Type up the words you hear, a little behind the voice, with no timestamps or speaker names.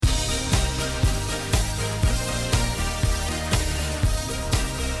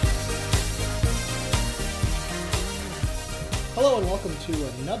Hello and welcome to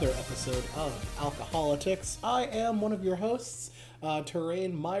another episode of Alcoholitics. I am one of your hosts,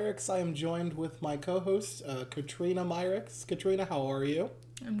 Terrain Myrix. I am joined with my co-host, Katrina Myrix. Katrina, how are you?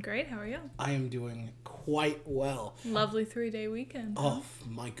 I'm great. How are you? I am doing quite well. Lovely 3-day weekend. Oh,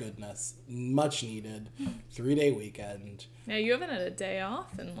 my goodness. Much needed 3-day weekend. Now, you haven't had a day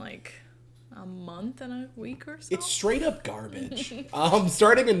off in like a month and a week or so? It's straight up garbage.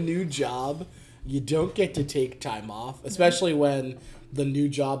 Starting a new job, you don't get to take time off, especially when the new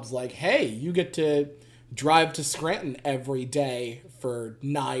job's like, hey, you get to drive to Scranton every day for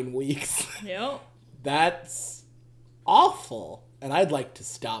 9 weeks. Yep. That's awful. And I'd like to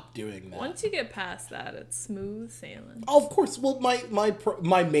stop doing that. Once you get past that, it's smooth sailing. Oh, of course. Well,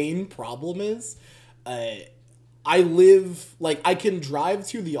 my main problem is I live, like, I can drive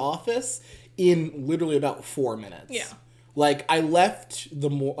to the office in literally about 4 minutes. Yeah. Like, I left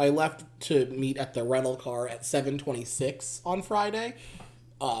to meet at the rental car at 7:26 on Friday,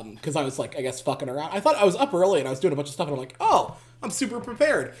 because I was, like, I guess, fucking around. I thought I was up early and I was doing a bunch of stuff, and I'm like, oh, I'm super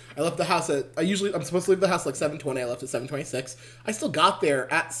prepared. I left the house I'm supposed to leave the house like 7:20. I left at 7:26. I still got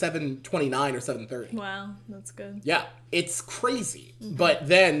there at 7:29 or 7:30. Wow, that's good. Yeah, it's crazy. Mm-hmm. But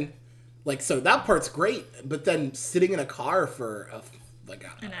then, like, so that part's great, but then sitting in a car for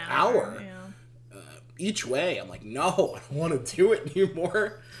an hour. Yeah. Each way, I'm like, no, I don't want to do it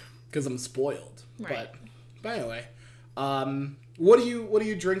anymore because I'm spoiled. Right. But anyway, what are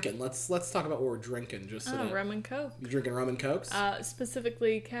you drinking? Let's talk about what we're drinking just today. Rum and Coke. You drinking rum and Cokes?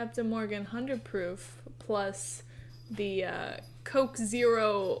 Specifically Captain Morgan 100 proof plus the Coke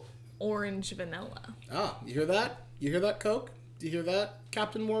Zero Orange Vanilla. Oh, you hear that? You hear that, Coke? Do you hear that,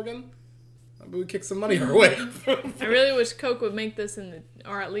 Captain Morgan? Maybe we kick some money our way. I really wish Coke would make this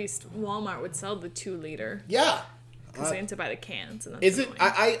or at least Walmart would sell the 2-liter. Yeah. Because they need to buy the cans. And that's is it?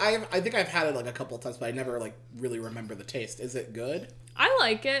 annoying. I think I've had it like a couple of times, but I never like really remember the taste. Is it good? I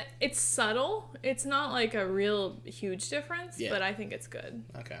like it. It's subtle. It's not like a real huge difference, but I think it's good.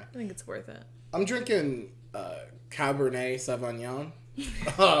 Okay. I think it's worth it. I'm drinking Cabernet Sauvignon.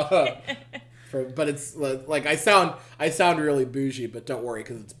 But it's like I sound really bougie, but don't worry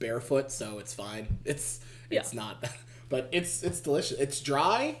because it's barefoot, so it's fine. It's not, but it's delicious. It's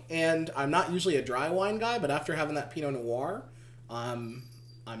dry, and I'm not usually a dry wine guy, but after having that Pinot Noir, I'm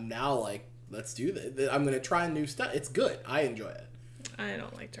now like, let's do this. I'm gonna try new stuff. It's good. I enjoy it. I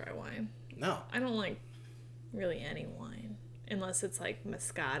don't like dry wine. No, I don't like really any wine unless it's like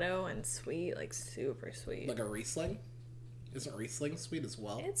Moscato and sweet, like super sweet. Like a Riesling. Isn't Riesling sweet as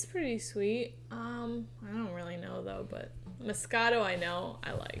well? It's pretty sweet. I don't really know though, but Moscato I know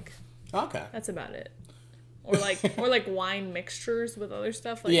I like. Okay. That's about it. Or like wine mixtures with other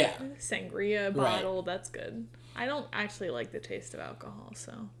stuff like sangria bottle. Right. That's good. I don't actually like the taste of alcohol,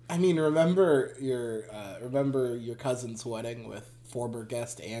 so. I mean, remember your cousin's wedding with former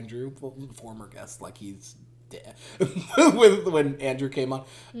guest Andrew? Well, former guest, like he's dead. when Andrew came on,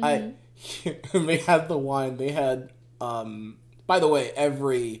 mm-hmm. They had the wine. They had. By the way,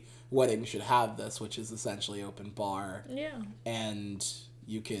 every wedding should have this, which is essentially open bar. Yeah. And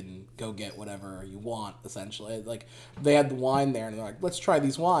you can go get whatever you want, essentially. Like, they had the wine there, and they're like, let's try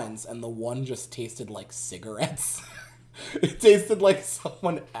these wines. And the one just tasted like cigarettes. It tasted like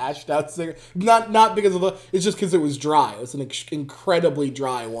someone ashed out cigarettes. Not because of it's just because it was dry. It was an incredibly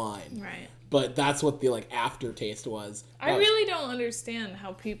dry wine. Right. But that's what the, like, aftertaste was. I really don't understand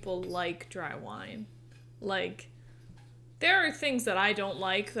how people like dry wine. Like... There are things that I don't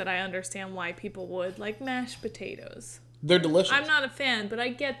like that I understand why people would, like mashed potatoes. They're delicious. I'm not a fan, but I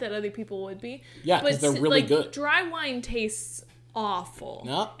get that other people would be. Yeah, because they're really good. Dry wine tastes awful.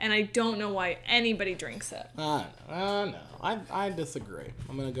 No. And I don't know why anybody drinks it. No. I disagree.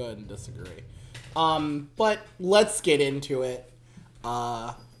 I'm going to go ahead and disagree. But let's get into it.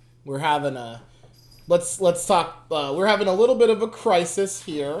 We're having let's talk, we're having a little bit of a crisis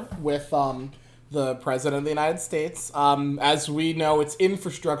here with, the President of the United States. As we know, it's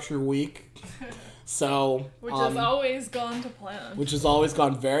Infrastructure Week. So... Which has always gone to plan. Which has always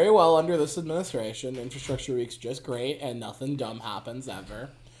gone very well under this administration. Infrastructure Week's just great, and nothing dumb happens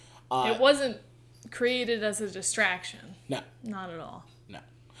ever. It wasn't created as a distraction. No. Not at all. No.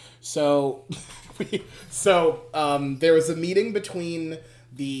 So, there was a meeting between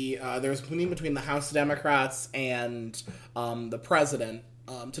the House Democrats and the President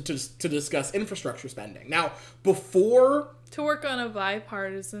to discuss infrastructure spending. Now, to work on a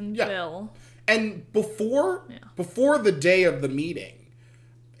bipartisan bill. And before the day of the meeting,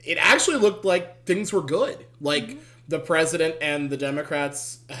 it actually looked like things were good. Like, mm-hmm. The president and the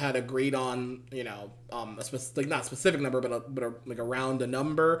Democrats had agreed on, a not a specific number, but around a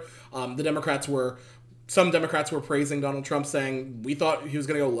number. The Democrats were some Democrats were praising Donald Trump, saying we thought he was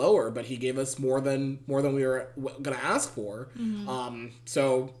going to go lower, but he gave us more than we were going to ask for.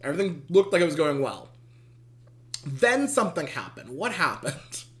 So everything looked like it was going well. Then something happened. What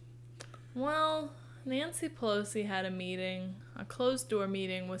happened? Well, Nancy Pelosi had a closed-door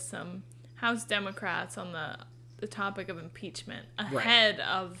meeting with some House Democrats on the topic of impeachment ahead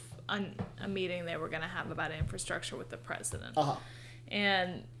of a meeting they were going to have about infrastructure with the president.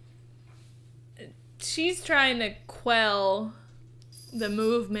 And she's trying to quell the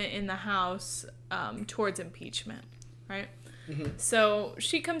movement in the House towards impeachment, right? So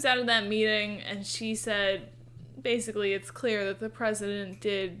she comes out of that meeting and she said, basically, it's clear that the president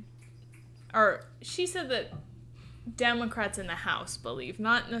she said that Democrats in the House believe,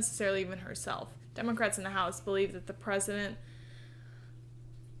 not necessarily even herself, Democrats in the House believe that the president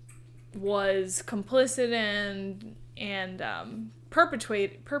was complicit and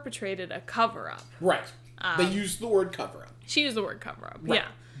perpetrated a cover-up. Right. They used the word cover-up. She used the word cover-up, right. Yeah.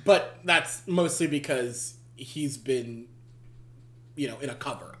 But that's mostly because he's been, in a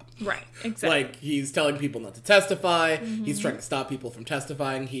cover-up. Right, exactly. Like, he's telling people not to testify. He's trying to stop people from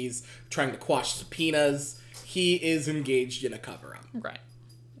testifying. He's trying to quash subpoenas. He is engaged in a cover-up. Right.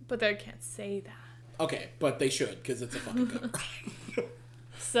 But they can't say that. Okay, but they should, because it's a fucking cover-up.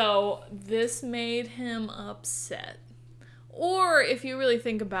 So, this made him upset. Or, if you really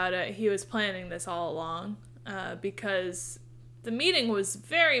think about it, he was planning this all along. Because the meeting was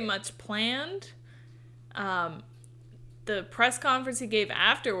very much planned. The press conference he gave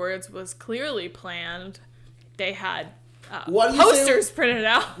afterwards was clearly planned. They had posters printed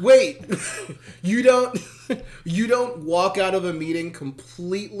out. Wait, you don't walk out of a meeting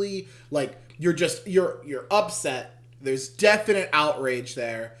completely like you're upset. There's definite outrage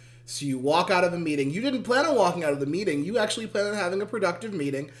there. So you walk out of a meeting. You didn't plan on walking out of the meeting. You actually plan on having a productive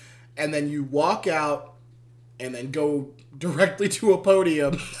meeting, and then you walk out and then go directly to a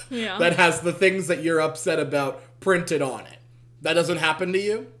podium that has the things that you're upset about printed on it. That doesn't happen to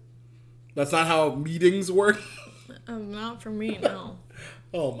you? That's not how meetings work? Not for me, no.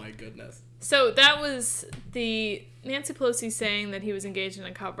 Oh my goodness. So that was the Nancy Pelosi saying that he was engaged in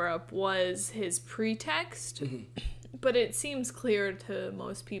a cover-up was his pretext. But it seems clear to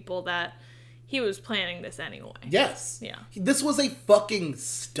most people that he was planning this anyway. Yes. Yeah. This was a fucking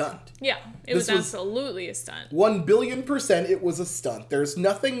stunt. Yeah, it was absolutely a stunt. 1 billion% it was a stunt. There's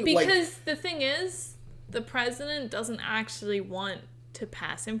nothing because the thing is, the president doesn't actually want to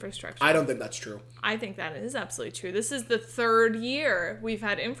pass infrastructure. I don't think that's true. I think that is absolutely true. This is the third year we've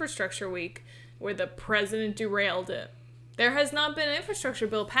had Infrastructure Week where the president derailed it. There has not been an infrastructure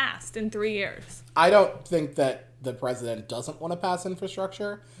bill passed in 3 years. I don't think that the president doesn't want to pass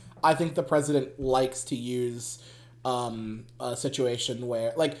infrastructure. I think the president likes to use a situation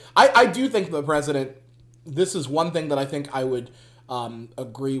where... I do think the president... This is one thing that I think I would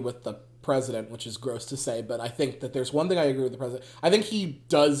agree with the president, which is gross to say, but I think that there's one thing I agree with the president. I think he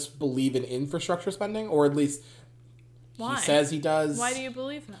does believe in infrastructure spending, or at least he says he does. Why do you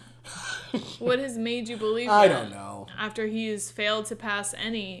believe that? What has made you believe that? I don't know. After he's failed to pass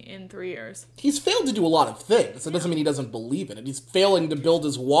any in 3 years. He's failed to do a lot of things. It doesn't mean he doesn't believe in it. He's failing to build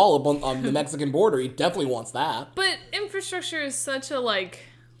his wall on the Mexican border. He definitely wants that. But infrastructure is such a,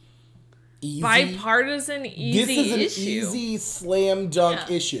 easy, bipartisan, easy issue. This is an easy, slam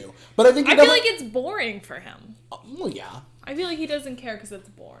dunk issue. But I think I feel like it's boring for him. Well, yeah. I feel like he doesn't care because it's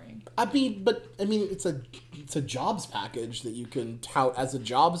boring. It's a jobs package that you can tout as a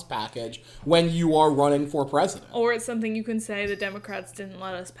jobs package when you are running for president. Or it's something you can say the Democrats didn't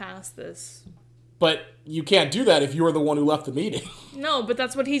let us pass this. But you can't do that if you're the one who left the meeting. No, but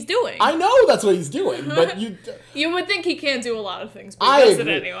that's what he's doing. I know that's what he's doing, but you would think he can't do a lot of things, but he does it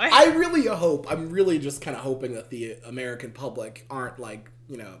anyway. I really hope. I'm really just kind of hoping that the American public aren't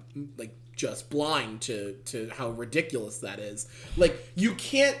just blind to how ridiculous that is. You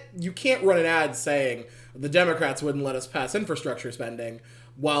can't run an ad saying the Democrats wouldn't let us pass infrastructure spending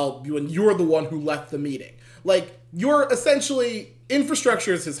when you're the one who left the meeting. You're essentially,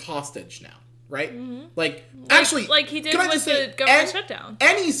 infrastructure is his hostage now, right? Mm-hmm. Actually, he did with the government shutdown.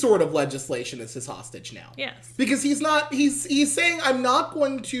 Any sort of legislation is his hostage now. Yes. Because he's saying, I'm not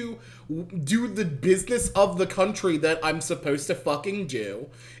going to do the business of the country that I'm supposed to fucking do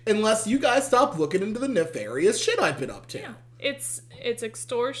unless you guys stop looking into the nefarious shit I've been up to. Yeah. It's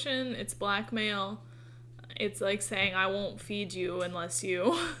extortion, it's blackmail. It's like saying, I won't feed you unless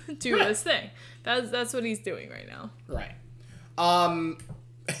you do this thing. That's what he's doing right now. Right.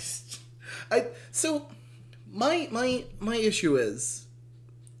 So my issue is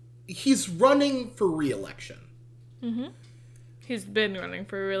he's running for re-election. Mm-hmm. He's been running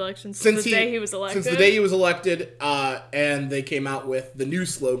for re-election since the day he was elected. Since the day he was elected, and they came out with the new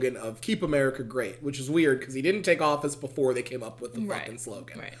slogan of "Keep America Great," which is weird because he didn't take office before they came up with the fucking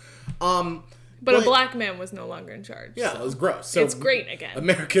slogan. Right. But a black man was no longer in charge. Yeah, so it was gross. So it's great again.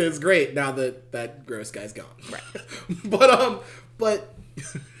 America is great now that that gross guy's gone. Right. but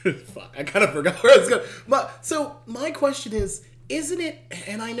fuck, I kind of forgot where I was going. So my question is, isn't it?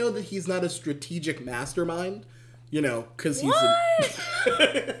 And I know that he's not a strategic mastermind. Because he's what?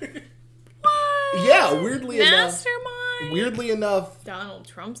 Yeah, weirdly mastermind? Weirdly enough, Donald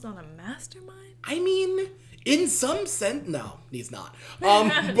Trump's not a mastermind? I mean, in some sense, no, he's not.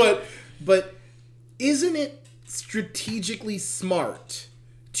 But isn't it strategically smart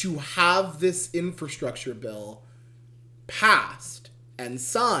to have this infrastructure bill passed and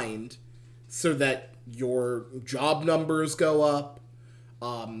signed so that your job numbers go up?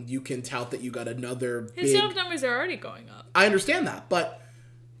 You can tout that you got another His job numbers are already going up. I understand that, but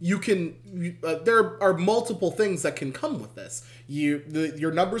there are multiple things that can come with this.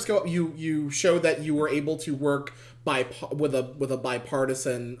 Your numbers go up. You show that you were able to work with a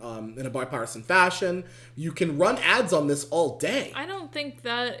bipartisan in a bipartisan fashion. You can run ads on this all day. I don't think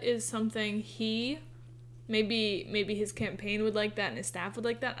that is something maybe his campaign would like that and his staff would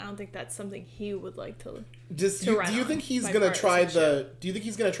like that. I don't think that's something he would like to. Do you think he's gonna try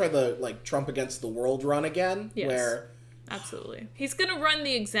the like Trump against the world run again? Yes. Where absolutely. He's gonna run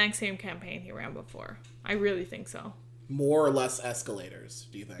the exact same campaign he ran before. I really think so. More or less escalators,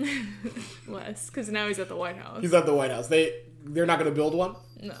 do you think? Less, because now he's at the White House. He's at the White House. They're not gonna build one?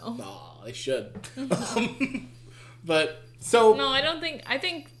 No. No, they should. But so no, I don't think. I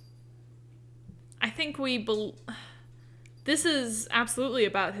think this is absolutely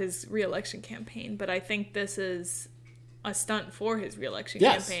about his re-election campaign, but I think this is a stunt for his re-election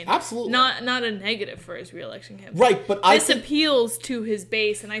campaign. Yes, absolutely. Not a negative for his re-election campaign. Right, but this appeals to his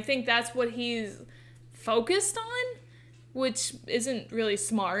base, and I think that's what he's focused on, which isn't really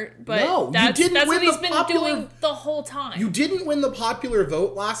smart, but that's what he's been doing the whole time. You didn't win the popular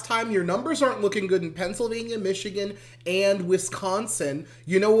vote last time. Your numbers aren't looking good in Pennsylvania, Michigan, and Wisconsin.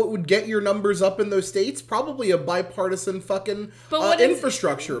 You know what would get your numbers up in those states? Probably a bipartisan fucking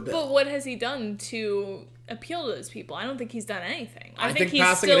infrastructure bill. But what has he done to appeal to those people? I don't think he's done anything. I think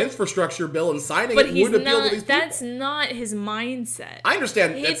passing an infrastructure bill and signing it would appeal to these people. That's not his mindset. I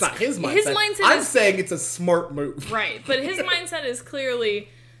understand it's not his mindset. I'm saying it's a smart move. Right, but his mindset is clearly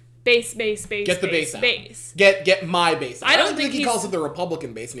base. Get the base out. Base. Get my base out. I don't think he calls it the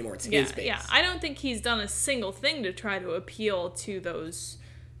Republican base anymore. It's his base. Yeah, I don't think he's done a single thing to try to appeal to those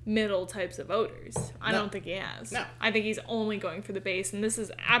middle types of voters. I don't think he has. No. I think he's only going for the base, and this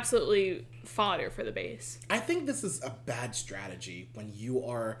is absolutely fodder for the base. I think this is a bad strategy when you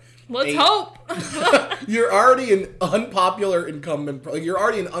are... Let's hope! You're already an unpopular incumbent... You're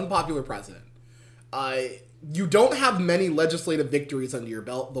already an unpopular president. You don't have many legislative victories under your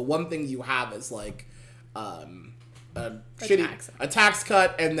belt. The one thing you have is like... a tax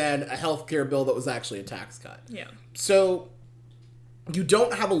cut and then a healthcare bill that was actually a tax cut. Yeah. So... You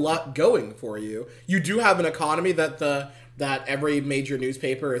don't have a lot going for you. You do have an economy that every major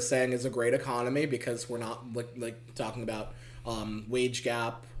newspaper is saying is a great economy because we're not like talking about wage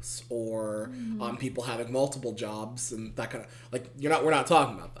gaps or people having multiple jobs and that kind of we're not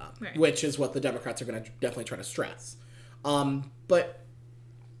talking about that, right. Which is what the Democrats are going to definitely try to stress. But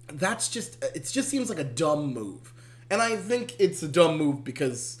it just seems like a dumb move, and I think it's a dumb move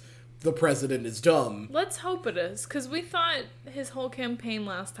because the president is dumb. Let's hope it is, because we thought his whole campaign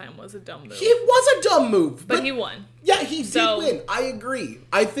last time was a dumb move. It was a dumb move. But he won. Yeah, he did win. I agree.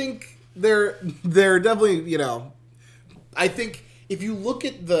 I think they're definitely, I think if you look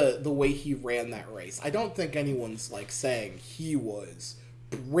at the way he ran that race, I don't think anyone's saying he was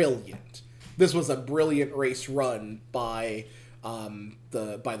brilliant. This was a brilliant race run by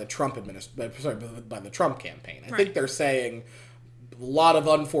the Trump by the Trump campaign. I think they're saying a lot of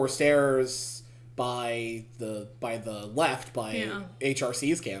unforced errors by the left, by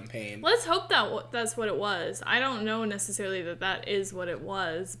HRC's campaign. Let's hope that's what it was. I don't know necessarily that is what it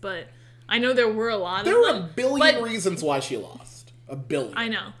was, but I know there were a lot of them. There were a billion reasons why she lost. A billion. I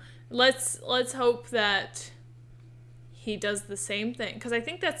know. Let's hope that he does the same thing, because I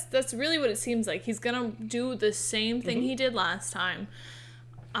think that's really what it seems like. He's gonna do the same thing he did last time.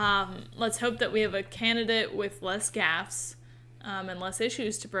 Let's hope that we have a candidate with less gaffes and less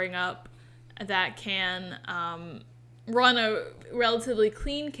issues to bring up that can run a relatively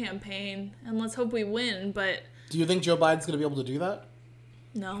clean campaign, and let's hope we win. But do you think Joe Biden's going to be able to do that?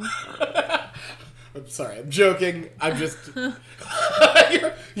 No. I'm sorry, I'm joking. I'm just you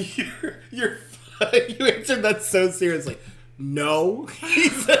answered that so seriously. No,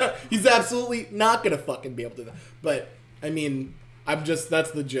 he's absolutely not gonna fucking be able to do that. But I mean,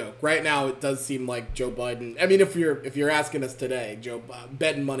 that's the joke. Right now, it does seem like Joe Biden. I mean, if you're asking us today,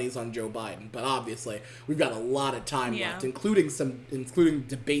 betting money's on Joe Biden. But obviously, we've got a lot of time left, including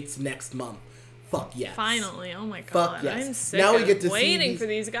debates next month. Fuck yes. Finally, oh my god. Fuck yes. I'm sick now we of get to waiting for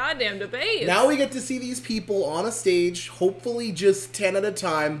these goddamn debates. Now we get to see these people on a stage, hopefully just 10 at a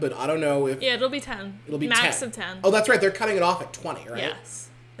time, but I don't know if... Yeah, it'll be 10. It'll be Max 10. of 10. Oh, that's right. They're cutting it off at 20, right? Yes.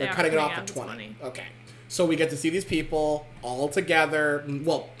 They're cutting it off at 20. Okay. So we get to see these people all together,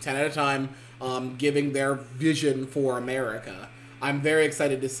 10 at a time, giving their vision for America. I'm very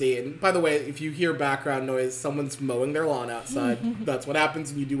excited to see it. And by the way, if you hear background noise, someone's mowing their lawn outside. That's what happens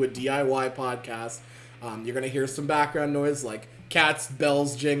when you do a DIY podcast. You're going to hear some background noise like cats,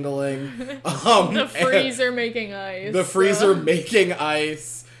 bells jingling. The freezer making ice. The freezer making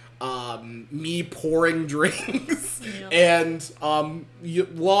ice. Me pouring drinks. Yep. And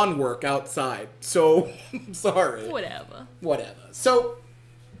lawn work outside. So, sorry. Whatever. So,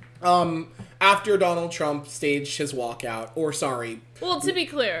 after Donald Trump staged his walkout, Well, to be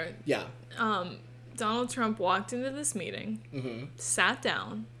clear. Yeah. Donald Trump walked into this meeting, sat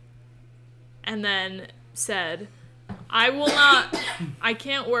down, and then said, I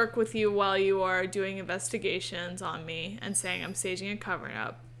can't work with you while you are doing investigations on me and saying I'm staging a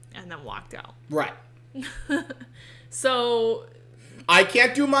cover-up, and then walked out. Right. So... I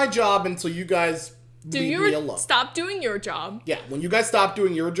can't do my job until you guys leave me alone. Stop doing your job. Yeah, when you guys stop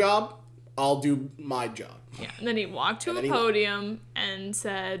doing your job, I'll do my job. Yeah, and then he walked to a podium and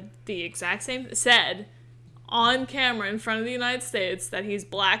said the exact same... Said on camera in front of the United States that he's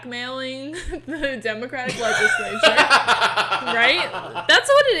blackmailing the Democratic legislature. Right? That's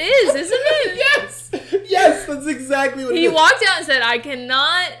what it is, isn't it? Yes, that's exactly what it is. He walked out and said, I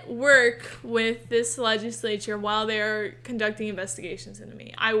cannot work with this legislature while they're conducting investigations into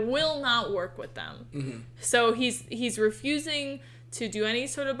me. I will not work with them. Mm-hmm. So he's refusing to do any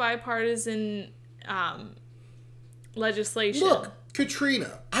sort of bipartisan legislation. Look,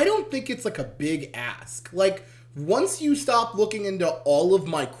 Katrina, I don't think it's like a big ask. Like, once you stop looking into all of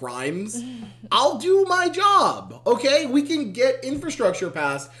my crimes, I'll do my job, okay? We can get infrastructure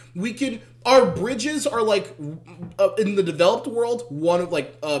passed. Our bridges are like, in the developed world, one of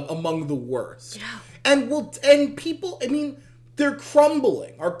like, among the worst. Yeah. And people, I mean, they're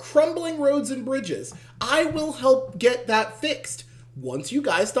crumbling. Our crumbling roads and bridges. I will help get that fixed once you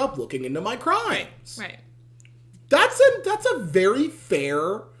guys stop looking into my crimes. Right. That's a very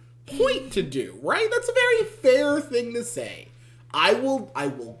fair point to do, right? That's a very fair thing to say. I will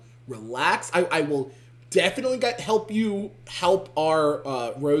relax. I will definitely help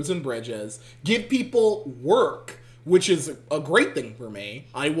our roads and bridges. Give people work, which is a great thing for me.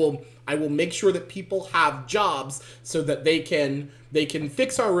 I will make sure that people have jobs so that they can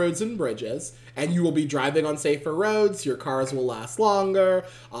fix our roads and bridges. And you will be driving on safer roads. Your cars will last longer.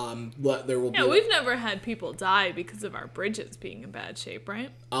 There will be. Yeah, we've never had people die because of our bridges being in bad shape,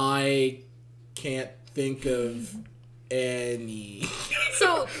 right? I can't think of any.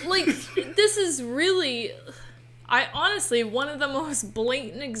 So, like, this is really, honestly, one of the most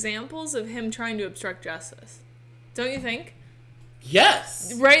blatant examples of him trying to obstruct justice. Don't you think?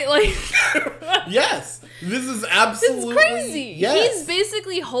 Yes. Right? Like... Yes. This is absolutely... It's crazy. Yes. He's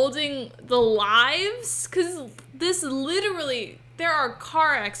basically holding the lives, because this literally... There are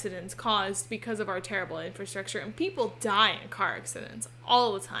car accidents caused because of our terrible infrastructure, and people die in car accidents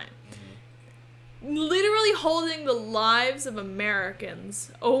all the time. Mm-hmm. Literally holding the lives of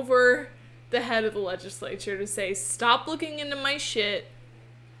Americans over the head of the legislature to say, stop looking into my shit,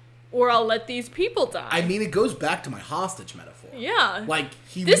 or I'll let these people die. I mean, it goes back to my hostage metaphor. Yeah. Like,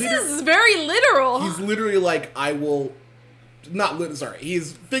 this is very literal. He's literally like, I will...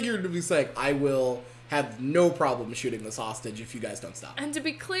 He's figuratively saying, I will have no problem shooting this hostage if you guys don't stop. And to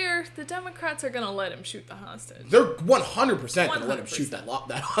be clear, the Democrats are going to let him shoot the hostage. They're 100% going to let him shoot that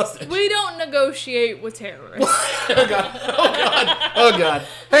hostage. We don't negotiate with terrorists. Oh, God. Oh, God.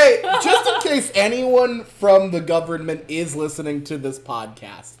 Hey, just in case anyone from the government is listening to this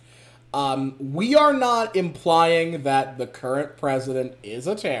podcast, we are not implying that the current president is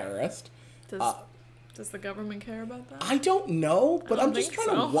a terrorist. Does the government care about that? I don't know, but I'm just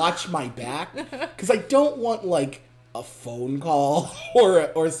trying to watch my back because I don't want like a phone call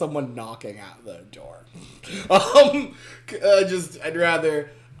or someone knocking at the door.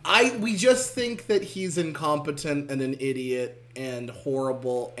 We just think that he's incompetent and an idiot and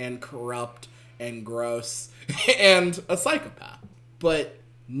horrible and corrupt and gross and a psychopath, but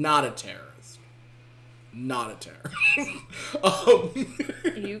not a terrorist. Not a terrorist.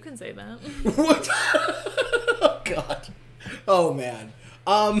 You can say that. What? Oh, God. Oh man.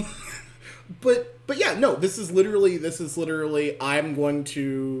 But yeah, no, this is literally I'm going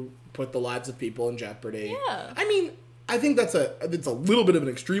to put the lives of people in jeopardy. Yeah. I mean, I think it's a little bit of an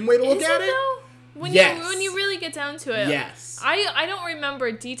extreme way to look Is at it it. though? When Yes. you really get down to it. Yes. I don't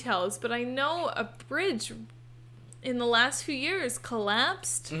remember details, but I know a bridge in the last few years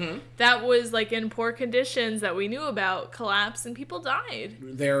collapsed. Mm-hmm. That was like in poor conditions that we knew about, collapsed and people died.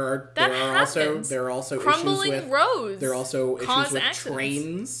 There are also Crumbling issues with roads. there are also cause issues with accidents.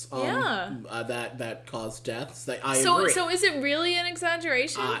 trains Yeah. that cause deaths. I So agree. so is it really an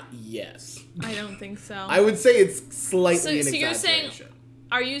exaggeration? Yes. I don't think so. I would say it's slightly an So you're saying, exaggeration.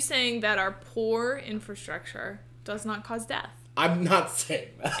 are you saying that our poor infrastructure does not cause death? I'm not saying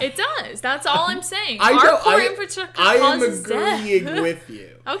that. It does. That's all I'm saying. I Our know- poor I- infrastructure I am causes agreeing death. with you.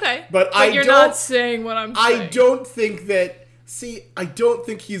 Okay. But you're not saying what I'm saying. I don't think that. See, I don't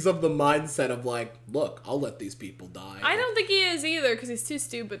think he's of the mindset of like, look, I'll let these people die. I don't think he is either because he's too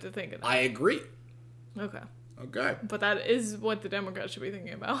stupid to think of that. I agree. Okay. Okay. But that is what the Democrats should be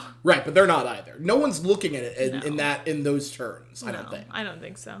thinking about. Right, but they're not either. No one's looking at it No. in those terms. I No, don't think. I don't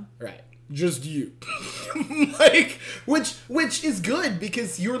think so. Right. Just you. Like, which is good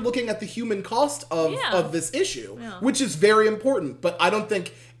because you're looking at the human cost of this issue, Yeah. which is very important. But I don't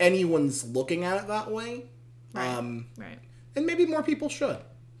think anyone's looking at it that way. Right. Right. And maybe more people should.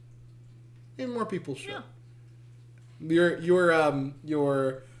 Maybe more people should. Yeah.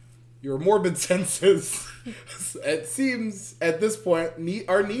 Your morbid senses, it seems at this point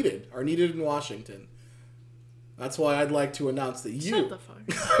are needed in Washington. That's why I'd like to announce that you. Shut the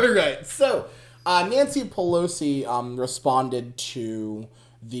fuck. All right. So, Nancy Pelosi responded to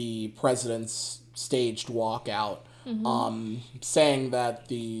the president's staged walkout, saying that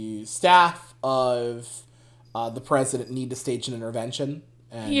the staff of the president need to stage an intervention.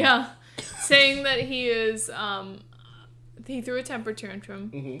 And Yeah. Saying that he is, he threw a temper tantrum.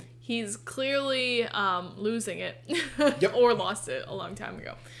 Mm-hmm. He's clearly losing it. Yep. Or lost it a long time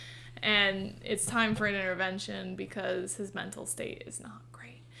ago. And it's time for an intervention because his mental state is not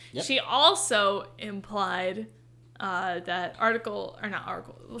great. Yep. She also implied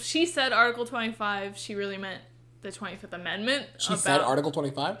she said Article 25. She really meant the 25th Amendment. She said Article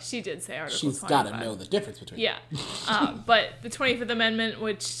 25? She did say Article 25. She's got to know the difference between Yeah. But the 25th Amendment,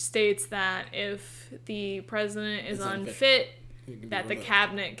 which states that if the president is unfit, that the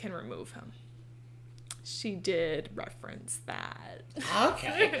cabinet can remove him. She did reference that.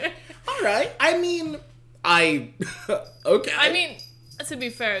 Okay. All right. I mean, okay. I mean, to be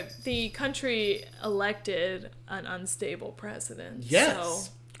fair, the country elected an unstable president. Yes.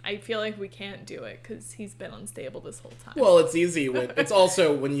 So I feel like we can't do it because he's been unstable this whole time. Well, it's easy. It's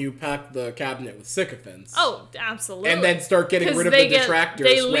also when you pack the cabinet with sycophants. Oh, absolutely. And then start getting rid of they the detractors.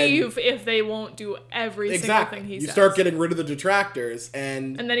 They leave if they won't do every single thing he says. You start getting rid of the detractors,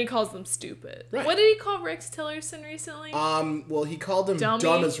 and then he calls them stupid. Right. What did he call Rex Tillerson recently? well, he called him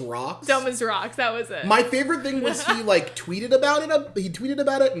dumb as rocks. Dumb as rocks. That was it. My favorite thing was he tweeted about it. He tweeted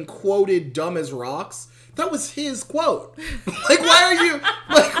about it and quoted "dumb as rocks." That was his quote. Why are you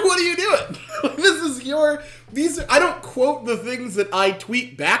what are you doing? I don't quote the things that I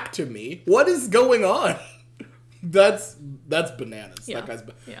tweet back to me. What is going on? That's bananas. Yeah. That guy's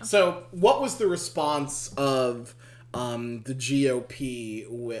Yeah. So, what was the response of the GOP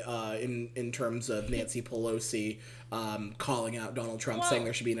in terms of Nancy Pelosi calling out Donald Trump, saying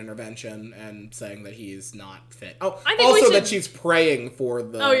there should be an intervention, and saying that he's not fit? Oh, I think also that she's praying for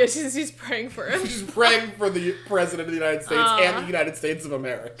the. Oh yeah, she's praying for him. She's praying for the president of the United States and the United States of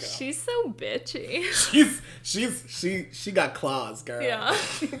America. She's so bitchy. She got claws, girl. Yeah.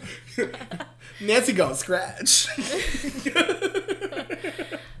 Nancy gonna scratch.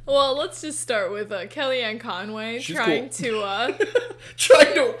 Well, let's just start with Kellyanne Conway She's trying cool. to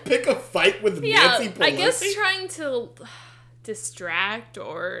trying to pick a fight with Nancy Pelosi. I guess trying to distract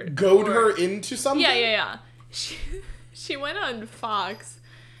or goad her into something. Yeah. She went on Fox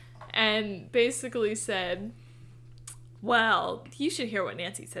and basically said, well, you should hear what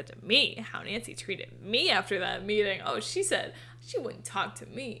Nancy said to me, how Nancy treated me after that meeting. Oh, she said she wouldn't talk to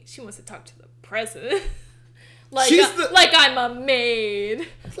me. She wants to talk to the president. like I'm a maid.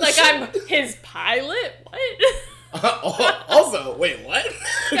 Like I'm his pilot. What? Also, wait, what?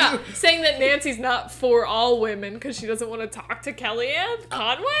 Yeah, saying that Nancy's not for all women because she doesn't want to talk to Kellyanne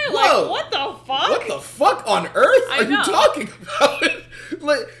Conway? Whoa. Like, what the fuck? What the fuck on earth I are know. you talking about?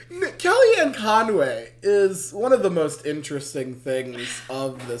 Kellyanne Conway is one of the most interesting things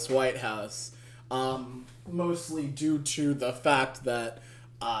of this White House, mostly due to the fact that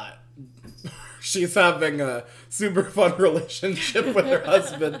she's having a super fun relationship with her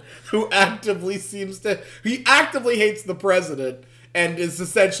husband, who actively hates the president and is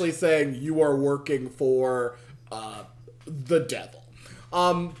essentially saying, you are working for the devil.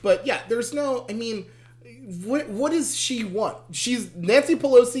 But yeah, there's no, I mean, what does she want? Nancy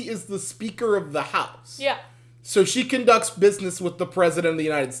Pelosi is the Speaker of the House. Yeah. So she conducts business with the President of the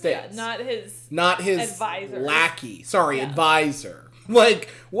United States. Yeah, not his advisor. Lackey. Advisor. Like,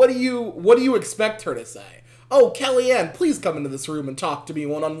 what do you expect her to say? Oh, Kellyanne, please come into this room and talk to me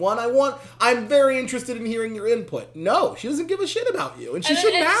one-on-one. I'm very interested in hearing your input. No, she doesn't give a shit about you, and she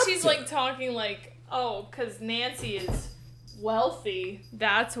shouldn't have to. She's like talking like, oh, because Nancy is wealthy.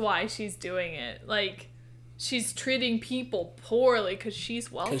 That's why she's doing it. Like, she's treating people poorly because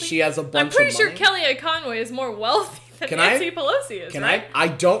she's wealthy. Because she has a bunch of money. I'm pretty sure Kellyanne Conway is more wealthy than Nancy Pelosi is, right? I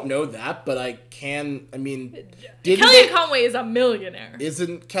don't know that, but I can, I mean... Kellyanne Conway is a millionaire.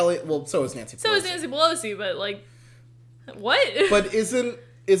 Isn't Kelly... Well, so is Nancy Pelosi. So is Nancy Pelosi, but like... What? But isn't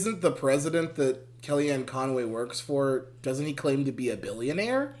the president that Kellyanne Conway works for, doesn't he claim to be a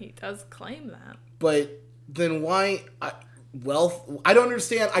billionaire? He does claim that. But then why... Wealth, I don't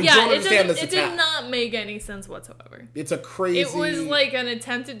understand. I don't understand this attack. It did not make any sense whatsoever. It's a crazy... It was like an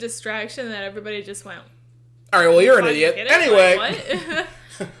attempted distraction that everybody just went... All right, well, you're an idiot. Anyway, like,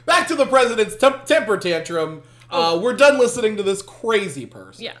 back to the president's temper tantrum. We're done listening to this crazy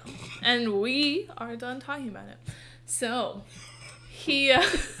person. Yeah, and we are done talking about it. So, he...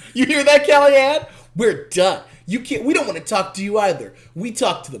 You hear that, Kellyanne? We're done. We don't want to talk to you either. We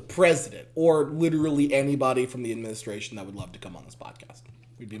talk to the president or literally anybody from the administration that would love to come on this podcast.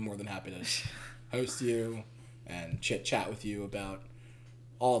 We'd be more than happy to host you and chit-chat with you about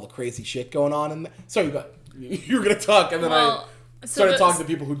all the crazy shit going on. Sorry, but you were going to talk, and then I started talking to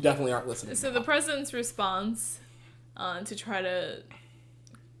people who definitely aren't listening. So the president's response to try to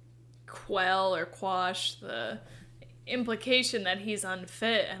quell or quash the implication that he's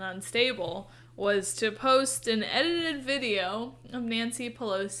unfit and unstable was to post an edited video of Nancy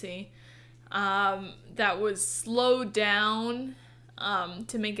Pelosi that was slowed down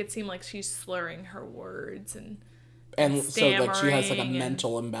to make it seem like she's slurring her words and so like she has like a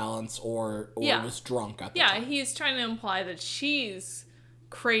mental imbalance or was drunk at the time. Yeah, he's trying to imply that she's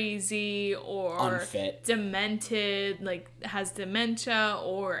crazy or unfit, demented, like has dementia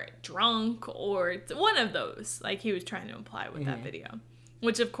or drunk or one of those. Like he was trying to imply with that video.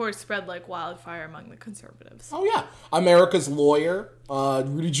 Which, of course, spread like wildfire among the conservatives. Oh, yeah. America's lawyer,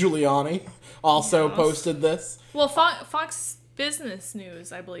 Rudy Giuliani, also posted this. Well, Fox Business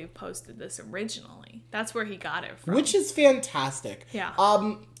News, I believe, posted this originally. That's where he got it from. Which is fantastic. Yeah.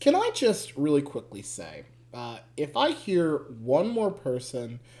 Can I just really quickly say, if I hear one more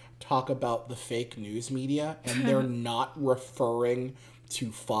person talk about the fake news media and they're not referring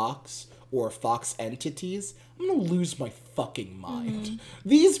to Fox or Fox entities, I'm going to lose my fucking mind.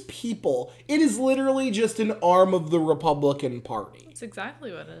 These people, it is literally just an arm of the Republican Party. That's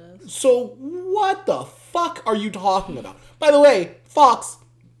exactly what it is. So what the fuck are you talking about? By the way, Fox,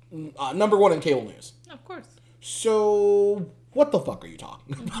 number one in cable news. Of course. So what the fuck are you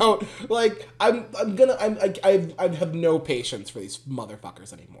talking about? Like, I have no patience for these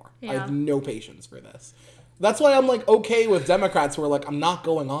motherfuckers anymore. Yeah. I have no patience for this. That's why I'm like okay with Democrats who are like, I'm not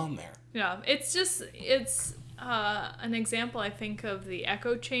going on there. Yeah, it's an example, I think, of the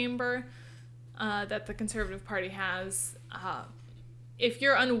echo chamber that the Conservative Party has. If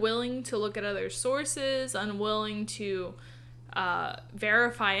you're unwilling to look at other sources, unwilling to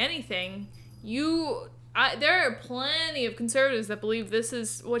verify anything, there are plenty of conservatives that believe this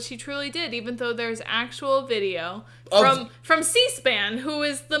is what she truly did, even though there's actual video from C-SPAN, who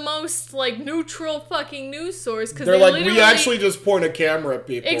is the most like neutral fucking news source. Because they're like, we actually just point a camera at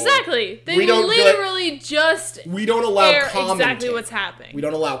people. Exactly. We don't allow commentary. Exactly what's happening. We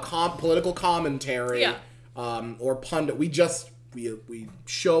don't allow political commentary. Yeah. Or pundit. We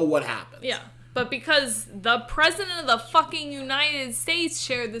show what happens. Yeah. But because the president of the fucking United States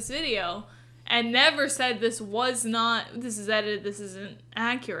shared this video and never said this is edited, this isn't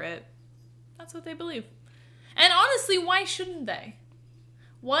accurate, that's what they believe. And honestly, why shouldn't they?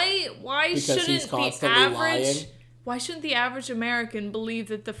 Why shouldn't the average American believe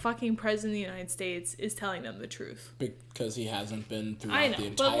that the fucking president of the United States is telling them the truth? Because he hasn't been throughout the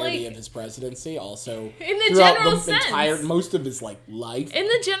entirety of his presidency. Also, in the general sense, most of his life. In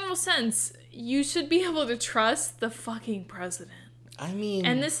the general sense, you should be able to trust the fucking president. I mean,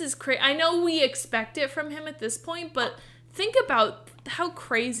 and this is crazy. I know we expect it from him at this point, but think about how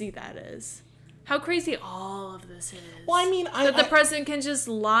crazy that is. How crazy all of this is. Well, I mean, the president can just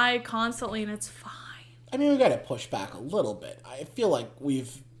lie constantly and it's fine. I mean, we got to push back a little bit. I feel like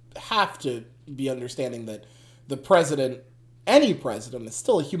we've have to be understanding that the president, any president, is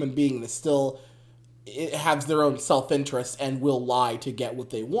still a human being that still has their own self-interest and will lie to get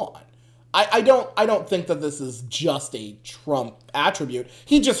what they want. I don't think that this is just a Trump attribute.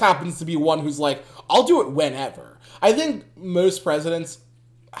 He just happens to be one who's like, I'll do it whenever. I think most presidents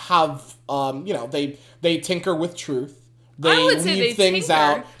have, they tinker with truth. I would say leave they things tinker,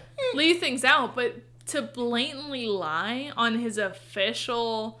 out. leave things out, but to blatantly lie on his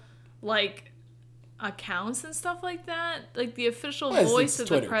official, like, accounts and stuff like that, like the official voice of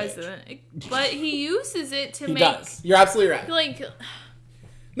the president, but he uses it to He make. does. You're absolutely right. Like,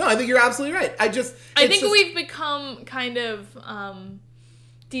 no, I think you're absolutely right. I think we've become kind of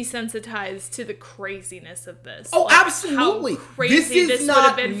desensitized to the craziness of this. Oh, like, absolutely. How crazy this would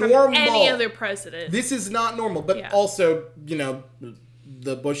have been from any other president. This is not normal. But also,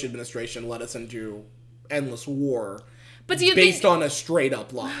 the Bush administration led us into endless war. But do you based on a straight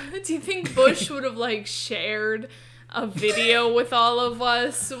up lie. Do you think Bush would have like shared a video with all of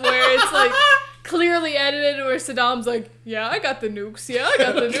us where it's like clearly edited where Saddam's like, yeah, I got the nukes. Yeah, I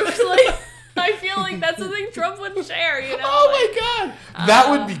got the nukes. Like, I feel like that's something Trump would share, Oh my God. That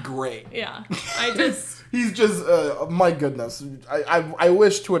would be great. Yeah. He's just, my goodness. I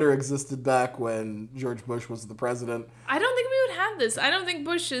wish Twitter existed back when George Bush was the president. I don't think we would have this. I don't think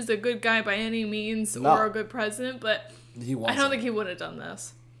Bush is a good guy by any means or a good president, but I don't think he would have done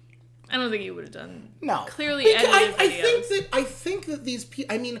this. I don't think he would have done clearly edited videos. I think that these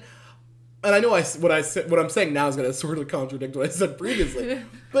people, I mean, and I know what I'm saying now is going to sort of contradict what I said previously,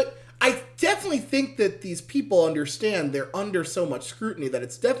 but I definitely think that these people understand they're under so much scrutiny that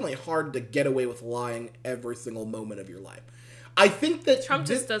it's definitely hard to get away with lying every single moment of your life. I think that Trump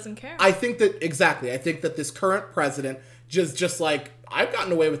just doesn't care. I think that this current president just like, I've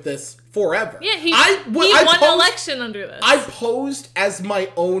gotten away with this forever. Yeah, he won an election under this. I posed as my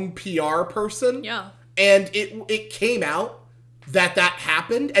own PR person. Yeah. And it came out that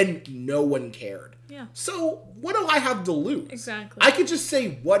happened and no one cared. Yeah. So what do I have to lose? Exactly. I could just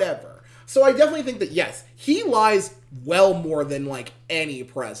say whatever. So I definitely think that, yes, he lies well more than like any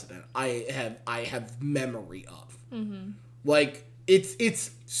president I have memory of. Mm-hmm. Like,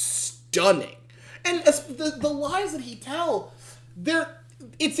 it's stunning. And the lies that he tells,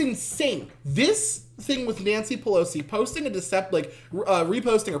 it's insane. This thing with Nancy Pelosi posting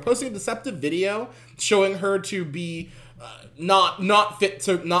reposting or posting a deceptive video showing her to be not fit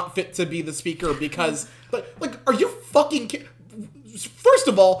to be the speaker because like are you fucking First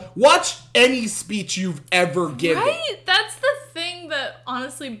of all, watch any speech you've ever given. Right? That's the thing that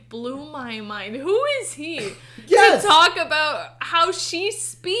honestly blew my mind. Who is he to talk about how she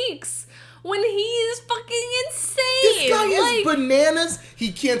speaks when he is fucking insane? This guy is bananas.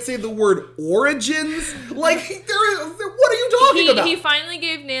 He can't say the word origins. Like, what are you talking about? He finally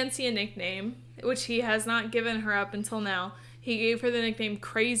gave Nancy a nickname, which he has not given her up until now. He gave her the nickname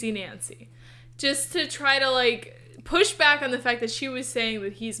Crazy Nancy. Just to try to, like, push back on the fact that she was saying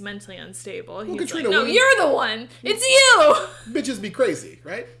that he's mentally unstable. He's Katrina, like, no, you're the one. It's you. Bitches be crazy,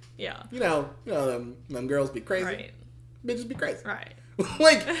 right? Yeah. You know them girls be crazy. Right. Bitches be crazy. Right.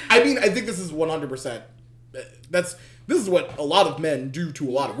 Like, I mean, I think this is 100%. This is what a lot of men do to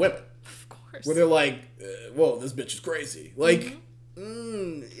a lot of women. Of course. Where they're like, whoa, this bitch is crazy. Like,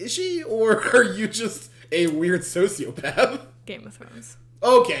 is she? Or are you just a weird sociopath? Game of Thrones.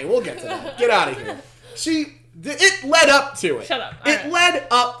 Okay, we'll get to that. Get out of here. It led up to it. Shut up. It led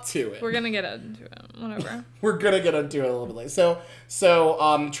up to it. We're gonna get into it. Whatever. We're gonna get into it a little bit later.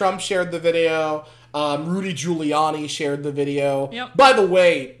 So Trump shared the video. Rudy Giuliani shared the video. Yep. By the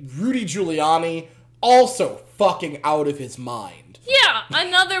way, Rudy Giuliani also fucking out of his mind. Yeah,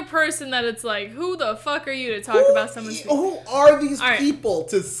 another person that it's like, who the fuck are you to talk about someone's... Who are these people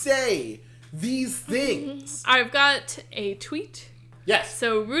to say these things? I've got a tweet. Yes.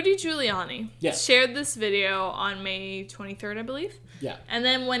 So Rudy Giuliani shared this video on May 23rd, I believe. Yeah. And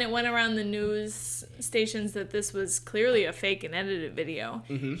then when it went around the news stations that this was clearly a fake and edited video,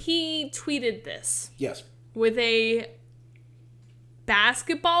 he tweeted this. Yes. With a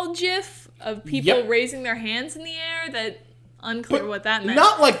basketball gif of people raising their hands in the air that unclear what that meant.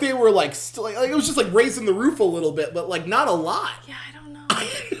 Not like they were like it was just like raising the roof a little bit, but like not a lot. Yeah, I don't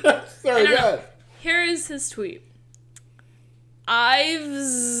know. Sorry, go ahead. Here is his tweet.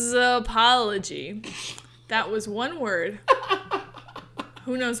 Ives apology. That was one word.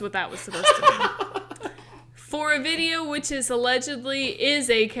 Who knows what that was supposed to mean? For a video which is allegedly is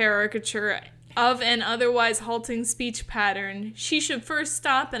a caricature of an otherwise halting speech pattern, she should first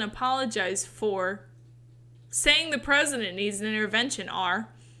stop and apologize for saying the president needs an intervention.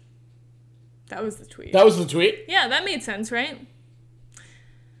 That was the tweet. That was the tweet? Yeah, that made sense, right?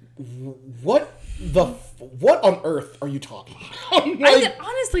 what on earth are you talking about? Like,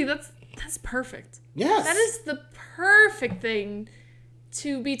 honestly, that's perfect. Yes. That is the perfect thing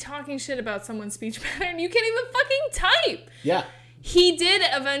to be talking shit about someone's speech pattern. You can't even fucking type. Yeah. He did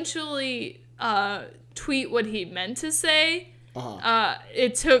eventually tweet what he meant to say.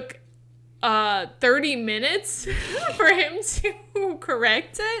 It took 30 minutes for him to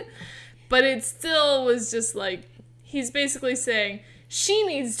correct it, but it still was just like, he's basically saying she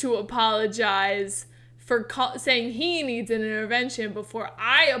needs to apologize for saying he needs an intervention before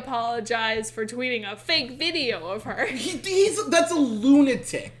I apologize for tweeting a fake video of her. That's a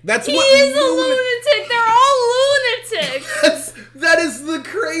lunatic. He is a lunatic. They're all lunatics. That is the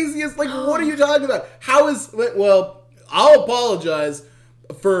craziest. Like, what are you talking about? How is... Well, I'll apologize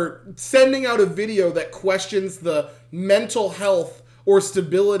for sending out a video that questions the mental health or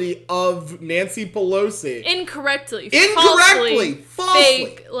stability of Nancy Pelosi. Incorrectly. Falsely.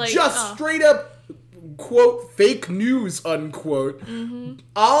 Fake. Straight up, quote, fake news, unquote. Mm-hmm.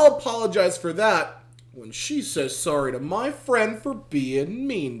 I'll apologize for that when she says sorry to my friend for being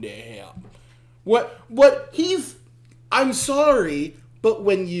mean to him. I'm sorry, but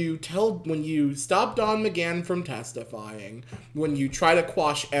when you stop Don McGahn from testifying, when you try to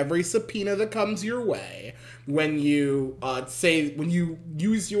quash every subpoena that comes your way, when you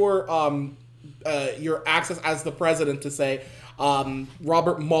use your access as the president to say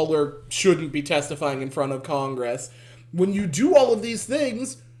Robert Mueller shouldn't be testifying in front of Congress, when you do all of these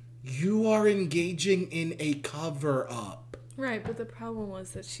things, you are engaging in a cover-up. Right, but the problem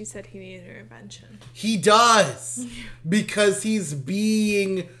was that she said he needed intervention. He does, because he's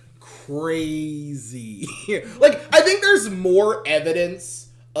being crazy. Like, I think there's more evidence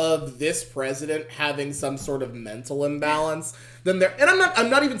of this president having some sort of mental imbalance than there. And I'm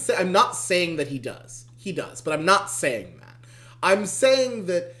not saying that he does. He does, but I'm not saying that. I'm saying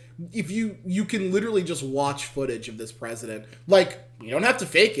that if you can literally just watch footage of this president, like, you don't have to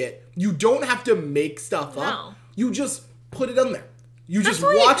fake it. You don't have to make stuff up. You just put it on there. You just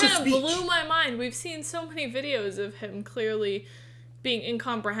watch a speech. That blew my mind. We've seen so many videos of him clearly being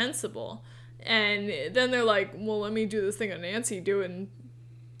incomprehensible. And then they're like, well, let me do this thing of Nancy doing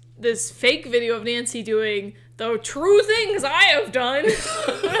this fake video of Nancy doing the true things I have done.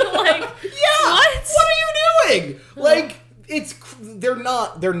 Like, yeah, what are you doing? Like, they're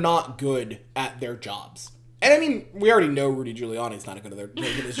not good at their jobs. And I mean, we already know Rudy Giuliani's not good at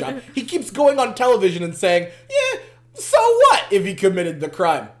his job. He keeps going on television and saying, yeah, so what if he committed the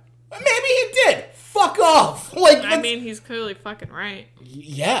crime? Maybe he did. Fuck off. Like, I mean, he's clearly fucking right.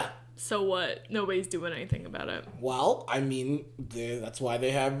 Yeah. So what? Nobody's doing anything about it. Well, I mean, that's why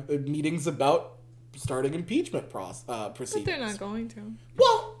they have meetings about starting impeachment proceedings. But they're not going to.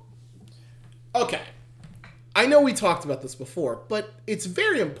 Well, okay. I know we talked about this before, but it's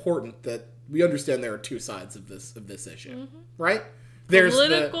very important that we understand there are two sides of this issue, right? There's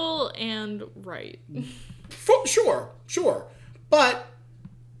political and right. Sure. But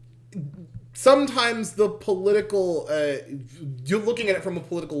sometimes the political, you're looking at it from a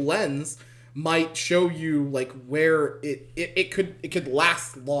political lens, might show you like where it could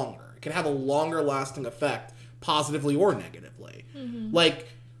last longer. It could have a longer lasting effect, positively or negatively. Like,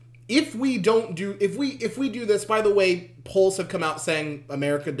 if we do this, by the way, polls have come out saying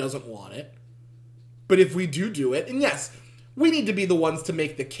America doesn't want it. But if we do it, and yes, we need to be the ones to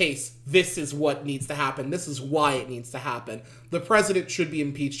make the case. This is what needs to happen. This is why it needs to happen. The president should be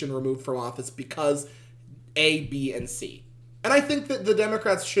impeached and removed from office because A, B, and C. And I think that the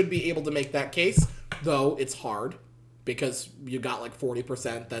Democrats should be able to make that case, though it's hard because you got like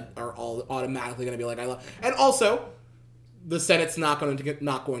 40% that are all automatically going to be like, I love. And also, the Senate's not going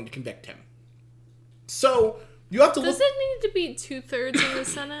to convict him. So you have to. Does it need to be 2/3 in the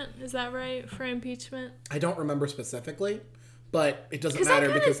Senate? Is that right for impeachment? I don't remember specifically. But it doesn't matter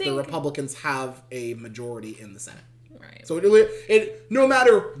because the Republicans have a majority in the Senate. Right. So it no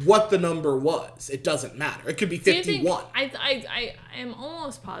matter what the number was, it doesn't matter. It could be 51. I am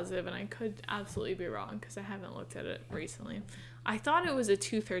almost positive, and I could absolutely be wrong because I haven't looked at it recently. I thought it was a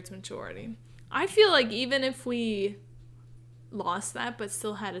 2/3 majority. I feel like even if we lost that but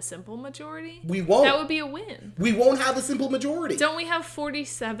still had a simple majority, we won't. That would be a win. We won't have a simple majority. Don't we have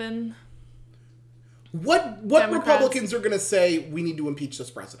 47? What Republicans are going to say we need to impeach this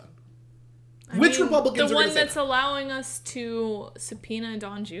president? Which Republicans are going to say? The one that's allowing us to subpoena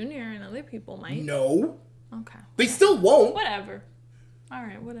Don Jr. and other people might. No. Okay. They still won't. Whatever. All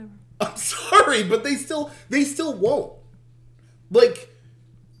right, whatever. I'm sorry, but they still won't. Like,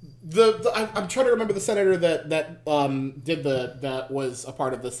 I'm trying to remember the senator that was a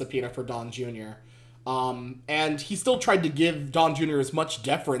part of the subpoena for Don Jr. And he still tried to give Don Jr. as much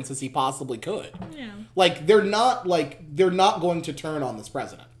deference as he possibly could. Yeah. Like, they're not going to turn on this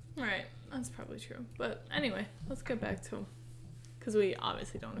president. Right. That's probably true. But anyway, let's get back to him. Because we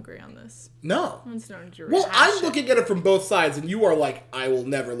obviously don't agree on this. No. Well, I'm looking at it from both sides, and you are like, I will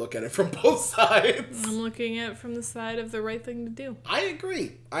never look at it from both sides. I'm looking at it from the side of the right thing to do. I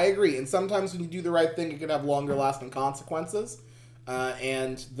agree. And sometimes when you do the right thing, it can have longer lasting consequences.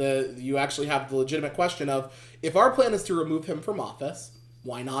 And you actually have the legitimate question of, if our plan is to remove him from office,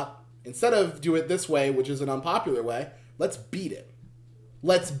 why not, instead of do it this way, which is an unpopular way, let's beat it.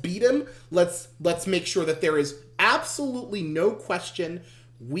 Let's beat him. Let's make sure that there is absolutely no question.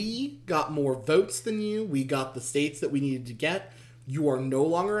 We got more votes than you. We got the states that we needed to get. You are no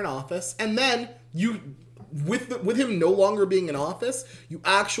longer in office. And then with him no longer being in office, you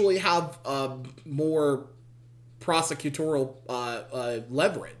actually have more prosecutorial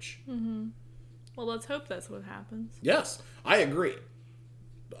leverage. Mm-hmm. Well, let's hope that's what happens. Yes, I agree.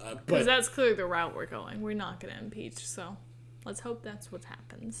 Because that's clearly the route we're going. We're not going to impeach, so let's hope that's what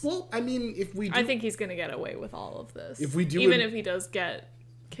happens. Well, I mean, if we do... I think he's going to get away with all of this. If we do... Even if he does get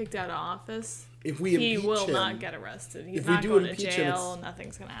kicked out of office, he will not get arrested. He's not going to jail.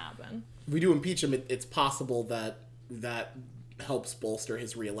 Nothing's going to happen. If we do impeach him, it's possible that helps bolster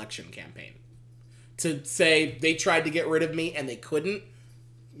his re-election campaign. To say they tried to get rid of me and they couldn't,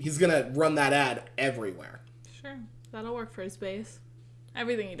 he's going to run that ad everywhere. Sure. That'll work for his base.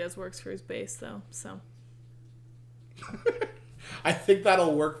 Everything he does works for his base, though, so... I think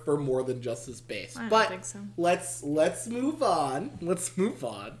that'll work for more than just his base. I don't think so. Let's move on. Let's move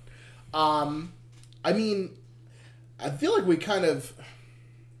on. I mean, I feel like we kind of...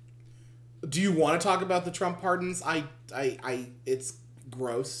 Do you want to talk about the Trump pardons? It's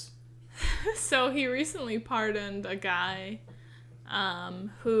gross. So he recently pardoned a guy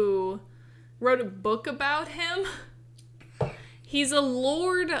who wrote a book about him. He's a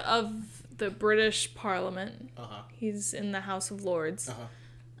lord of the British Parliament. Uh-huh. He's in the House of Lords, uh-huh.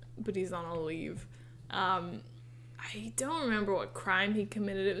 but he's on a leave. I don't remember what crime he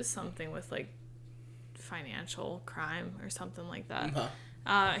committed. It was something with, like, financial crime or something like that.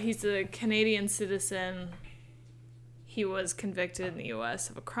 Uh-huh. He's a Canadian citizen. He was convicted in the U.S.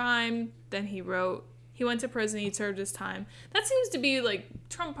 of a crime. Then he went to prison. He served his time. That seems to be, like,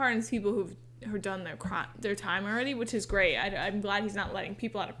 Trump pardons people who've done their time already, which is great. I'm glad he's not letting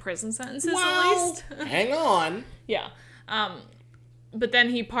people out of prison sentences, at least. Hang on. Yeah. But then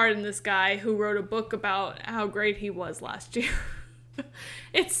he pardoned this guy who wrote a book about how great he was last year.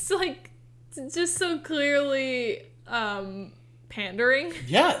 It's, like, just so clearly pandering.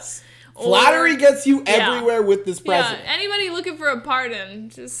 Yes. Flattery gets you everywhere with this president. Yeah, anybody looking for a pardon,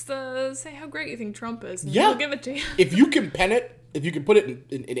 just say how great you think Trump is, and we'll give it to you. If you can pen it, if you can put it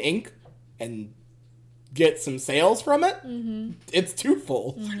in ink and get some sales from it, mm-hmm. it's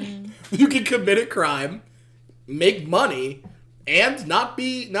twofold. Mm-hmm. You can commit a crime, make money, and not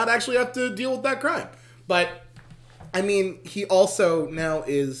actually have to deal with that crime. But, I mean, he also now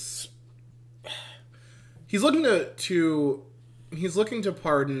is... He's looking to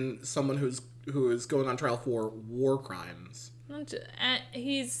pardon someone who is going on trial for war crimes.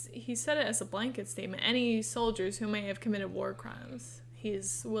 He said it as a blanket statement. Any soldiers who may have committed war crimes,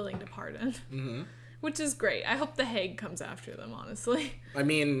 he's willing to pardon. Mm-hmm. Which is great. I hope The Hague comes after them, honestly. I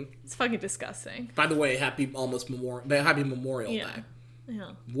mean... It's fucking disgusting. By the way, happy Memorial Day.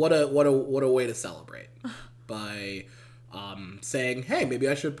 Yeah. What a way to celebrate. By... saying, hey, maybe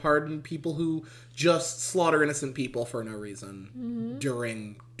I should pardon people who just slaughter innocent people for no reason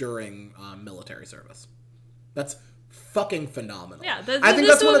during military service. That's fucking phenomenal. Yeah, I think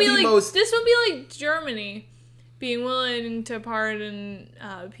that's one of the most... This would be like Germany being willing to pardon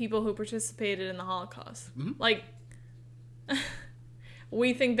people who participated in the Holocaust. Mm-hmm. Like,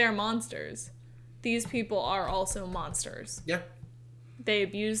 we think they're monsters. These people are also monsters. Yeah. They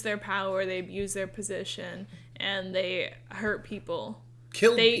abuse their power, they abuse their position, and they hurt people.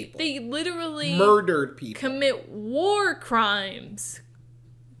 Killed people. They literally... murdered people. Commit war crimes.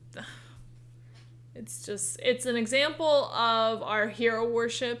 It's an example of our hero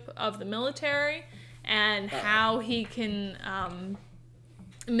worship of the military and how he can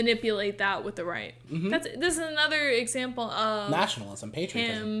manipulate that with the right. Mm-hmm. This is another example of... nationalism,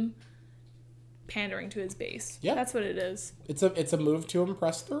 patriotism. Him pandering to his base. Yeah. That's what it is. It's a move to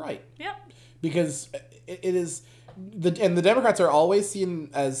impress the right. Yep. Because it is... the Democrats are always seen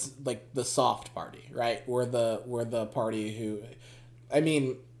as, like, the soft party, right? We're the party who... I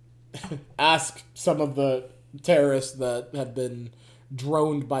mean... ask some of the terrorists that have been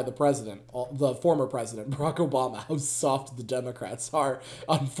droned by the former president, Barack Obama, how soft the Democrats are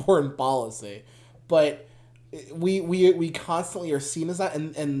on foreign policy. but we constantly are seen as that,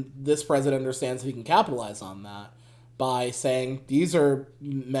 and this president understands he can capitalize on that by saying these are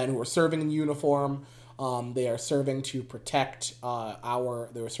men who are serving in uniform. They are serving to protect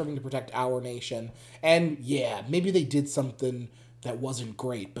our nation, and yeah, maybe they did something that wasn't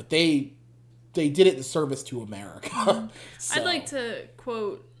great, but they did it in service to America. So. I'd like to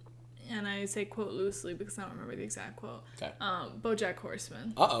quote, and I say quote loosely because I don't remember the exact quote. Okay. BoJack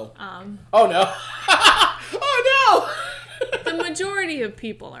Horseman. Uh-oh. Oh no. Oh no. The majority of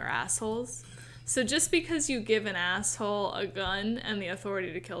people are assholes. So just because you give an asshole a gun and the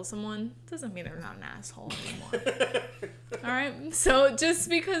authority to kill someone doesn't mean they're not an asshole anymore. All right? So just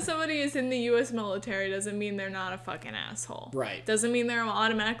because somebody is in the U.S. military doesn't mean they're not a fucking asshole. Right. Doesn't mean they're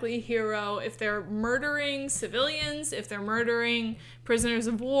automatically a hero. If they're murdering civilians, if they're murdering prisoners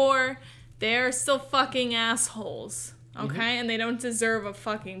of war, they're still fucking assholes. Okay? Mm-hmm. And they don't deserve a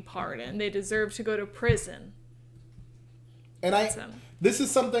fucking pardon. They deserve to go to prison. And this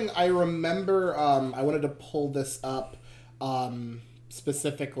is something I remember. I wanted to pull this up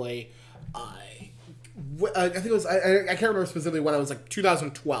specifically. I think it was. I can't remember specifically when. It was like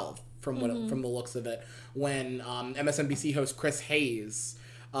 2012 from the looks of it, when MSNBC host Chris Hayes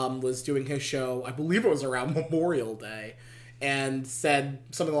was doing his show. I believe it was around Memorial Day, and said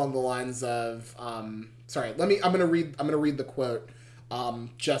something along the lines of, "Sorry, I'm gonna read the quote,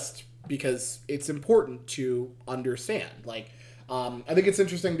 just because it's important to understand." Like, I think it's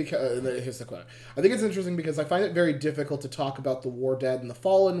interesting because here's the quote. I think it's interesting because I find it very difficult to talk about the war dead and the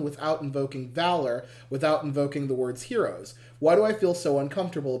fallen without invoking valor, without invoking the words heroes. Why do I feel so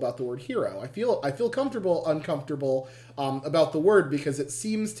uncomfortable about the word hero? I feel uncomfortable about the word because it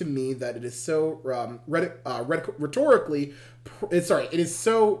seems to me that it is so rhetorically.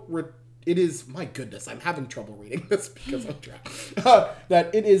 It is, my goodness, I'm having trouble reading this because I'm dry.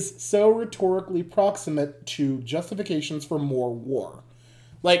 That it is so rhetorically proximate to justifications for more war.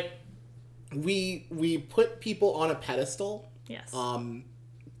 Like, we put people on a pedestal. Yes. And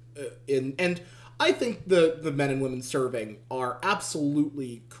I think the men and women serving are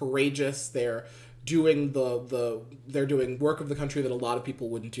absolutely courageous. They're doing they're doing work of the country that a lot of people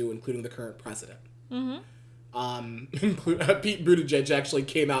wouldn't do, including the current president. Mm-hmm. Pete Buttigieg actually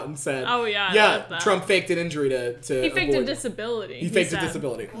came out and said, "Oh yeah, Trump faked an injury to he faked a disability. He faked a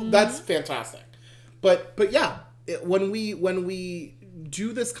disability. Mm-hmm. That's fantastic." But yeah, when we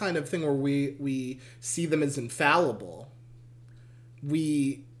do this kind of thing where we see them as infallible,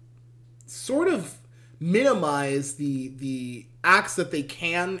 we sort of minimize the acts that they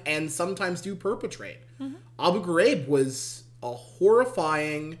can and sometimes do perpetrate. Mm-hmm. Abu Ghraib was a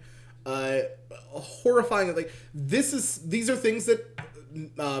horrifying. Like, these are things that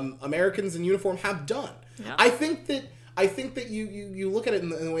Americans in uniform have done. Yeah. I think that you look at it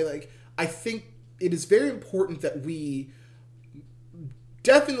in a way, like, I think it is very important that we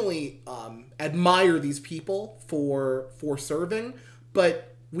definitely admire these people for serving,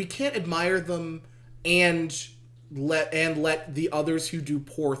 but we can't admire them and let the others who do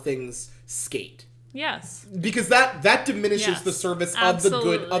poor things skate. Yes. Because that diminishes the service of the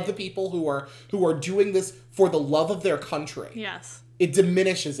good of the people who are doing this for the love of their country. Yes. It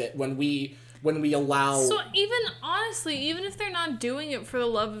diminishes it when we allow. So even if they're not doing it for the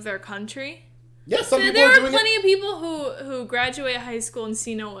love of their country. Yeah, some people there are are doing plenty of people who graduate high school and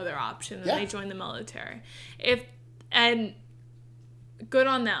see no other option and they join the military. And good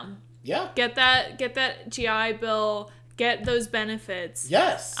on them. Yeah. Get that GI Bill, get those benefits.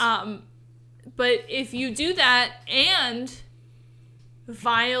 Yes. But if you do that and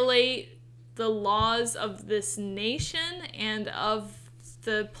violate the laws of this nation and of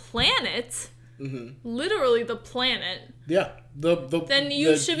the planet, mm-hmm. literally the planet, then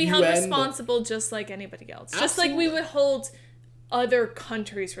you should be held responsible just like anybody else. Absolutely. Just like we would hold other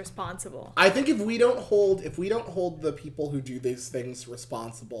countries responsible. I think if we don't hold the people who do these things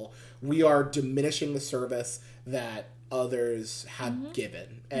responsible, we are diminishing the service that others have mm-hmm.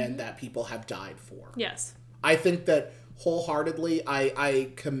 given and mm-hmm. that people have died for. Yes. I think that wholeheartedly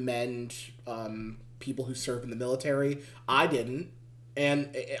I commend people who serve in the military. I didn't.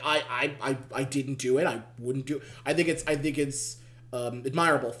 And I didn't do it. I wouldn't do it. I think it's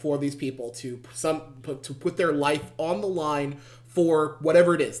admirable for these people to put their life on the line for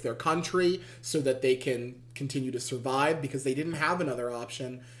whatever it is, their country, so that they can continue to survive because they didn't have another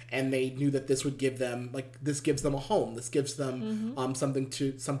option. And they knew that this would give them, like, this gives them a home. This gives them mm-hmm.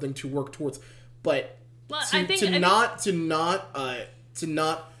 something to work towards. But to not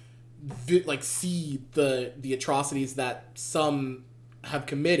see the atrocities that some have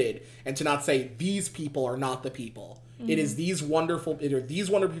committed, and to not say these people are not the people, It is these wonderful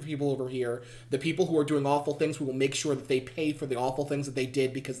people over here, the people who are doing awful things, who will make sure that they pay for the awful things that they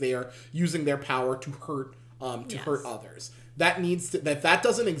did because they are using their power to hurt hurt others. If that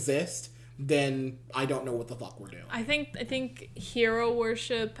doesn't exist, then I don't know what the fuck we're doing. I think hero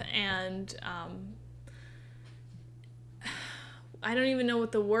worship and I don't even know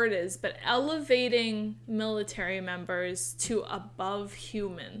what the word is, but elevating military members to above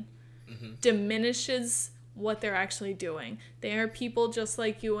human diminishes what they're actually doing. They are people just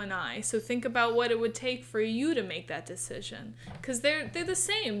like you and I. So think about what it would take for you to make that decision. Because they're the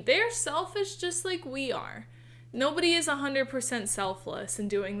same. They're selfish just like we are. Nobody is 100% selfless in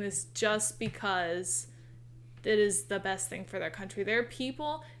doing this just because it is the best thing for their country. They're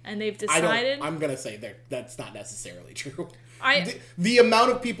people, and they've decided... I'm going to say that's not necessarily true. The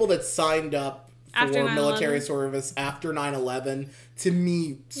amount of people that signed up for military service after 9/11, to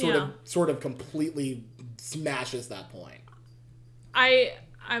me, sort of completely smashes that point.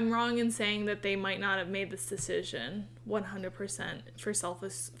 I'm wrong in saying that they might not have made this decision 100% for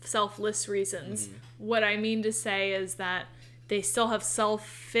selfless reasons. What I mean to say is that they still have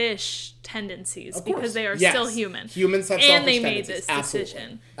selfish tendencies because they are still human. Humans have selfish tendencies. And they made this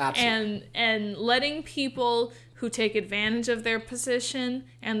decision. Absolutely. And letting people who take advantage of their position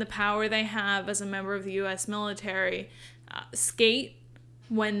and the power they have as a member of the U.S. military skate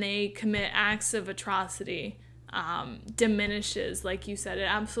when they commit acts of atrocity diminishes, like you said, it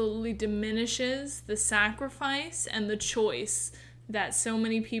absolutely diminishes the sacrifice and the choice that so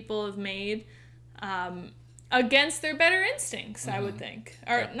many people have made against their better instincts, I would think.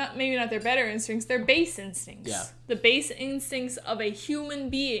 Or maybe not their better instincts, their base instincts. Yeah. The base instincts of a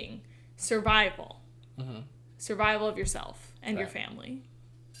human being. Survival. Survival of yourself and your family.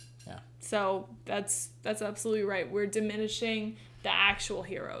 Yeah. So that's absolutely right. We're diminishing the actual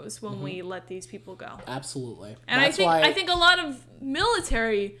heroes when we let these people go. Absolutely. And I think a lot of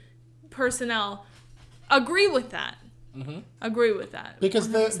military personnel agree with that. Agree with that.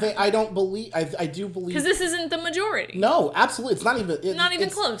 Because I do believe... Because this isn't the majority. No, absolutely. It's not even... Not even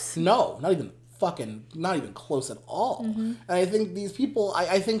close. No, not even close at all. And I think these people,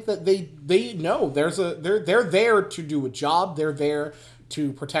 I think that they know they're there to do a job. They're there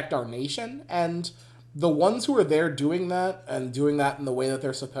to protect our nation. And the ones who are there doing that and doing that in the way that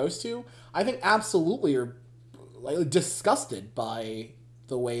they're supposed to, I think absolutely are disgusted by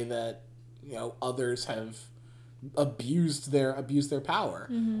the way that, others have abused their power.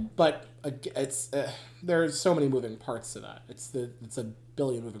 But it's there's so many moving parts to that. It's a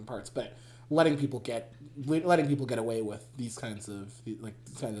billion moving parts, but letting people get away with these kinds of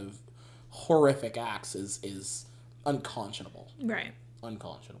horrific acts is unconscionable. Right.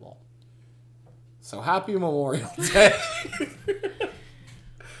 Unconscionable. So happy Memorial Day.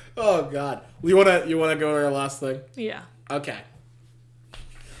 Oh God. You wanna go to our last thing? Yeah. Okay.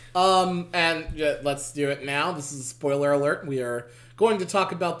 Let's do it now. This is a spoiler alert. We are going to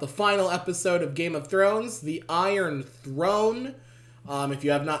talk about the final episode of Game of Thrones, The Iron Throne. If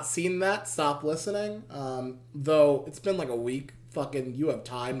you have not seen that, stop listening. Though it's been like a week. Fucking, you have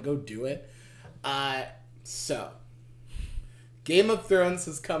time. Go do it. So, Game of Thrones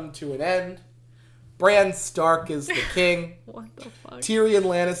has come to an end. Bran Stark is the king. What the fuck? Tyrion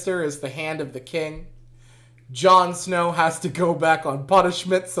Lannister is the hand of the king. Jon Snow has to go back on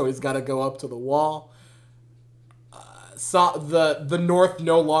punishment, so he's got to go up to the wall. So the North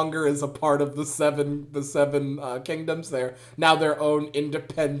no longer is a part of the seven kingdoms. They're now their own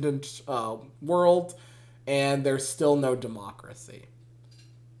independent world, and there's still no democracy.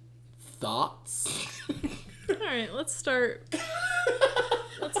 Thoughts? All right, let's start.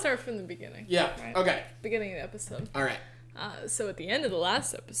 Let's start from the beginning. Yeah. Right? Okay. Beginning of the episode. All right. So at the end of the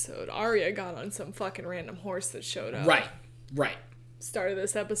last episode, Arya got on some fucking random horse that showed up. Right. Start of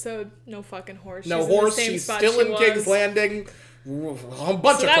this episode, no fucking horse. No horse. She's still in King's Landing. A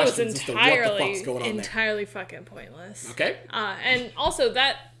bunch of questions as to what the fuck's going on there. Entirely fucking pointless. Okay. And also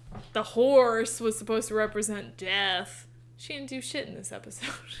that the horse was supposed to represent death. She didn't do shit in this episode.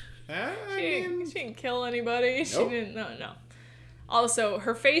 She didn't kill anybody. Nope. She didn't. No. Also,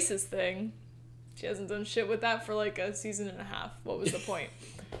 her faces thing. She hasn't done shit with that for like a season and a half. What was the point?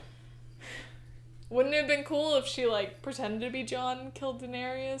 Wouldn't it have been cool if she like pretended to be Jon and killed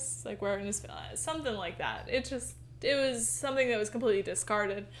Daenerys, like wearing his something like that? It was something that was completely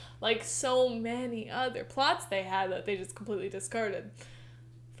discarded, like so many other plots they had that they just completely discarded.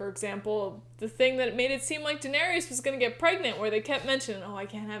 For example, the thing that made it seem like Daenerys was gonna get pregnant, where they kept mentioning, "Oh, I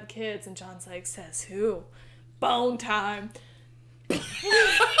can't have kids," and Jon's like, "Says who? Bone time."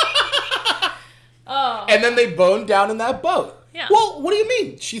 And then they boned down in that boat. Yeah. Well, what do you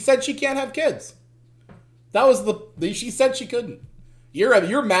mean? She said she can't have kids. That was she said she couldn't.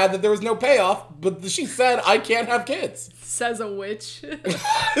 You're mad that there was no payoff, but she said I can't have kids. Says a witch.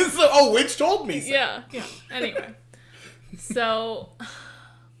 So, a witch told me so. Yeah. Anyway. So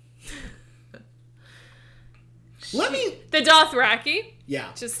the Dothraki.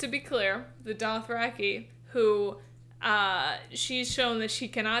 Yeah. Just to be clear, the Dothraki, who she's shown that she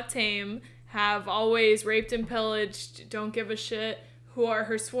cannot tame, have always raped and pillaged, don't give a shit, who are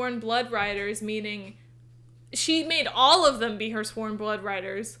her sworn blood riders, meaning she made all of them be her sworn blood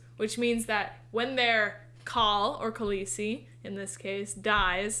riders, which means that when their Khal, or Khaleesi, in this case,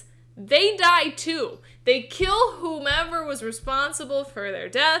 dies, they die too. They kill whomever was responsible for their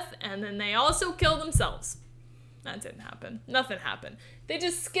death, and then they also kill themselves. That didn't happen. Nothing happened. They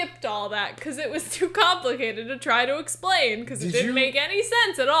just skipped all that because it was too complicated to try to explain because it didn't make any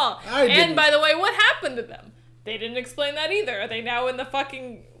sense at all. And by the way, what happened to them? They didn't explain that either. Are they now in the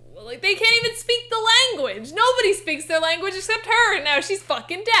fucking... Like, they can't even speak the language. Nobody speaks their language except her, and now she's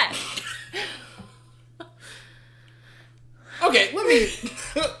fucking dead. Okay, let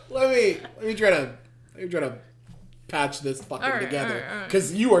me try to patch this fucking together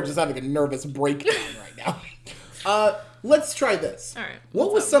because you are just having a nervous breakdown right now. Let's try this. All right.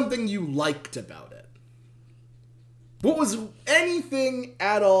 What was something you liked about it? What was anything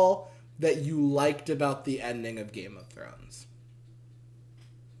at all that you liked about the ending of Game of Thrones?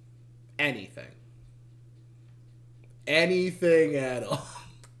 Anything at all?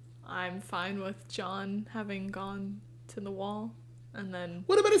 I'm fine with Jon having gone to the wall, and then...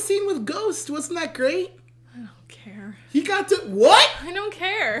 What about a scene with Ghost? Wasn't that great? I don't care. He got to... What? I don't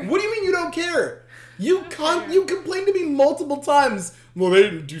care. What do you mean you don't care? You complained to me multiple times. Well, they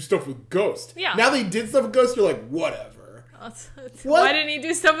didn't do stuff with Ghost. Yeah. Now they did stuff with Ghost, you're like, whatever. What? Why didn't he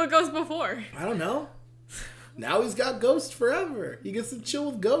do stuff with Ghost before? I don't know. Now he's got Ghost forever. He gets to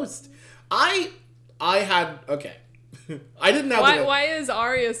chill with Ghost. I had... Okay. I didn't have... Why is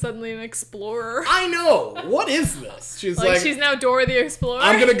Arya suddenly an explorer? I know. What is this? She's like... She's now Dora the Explorer?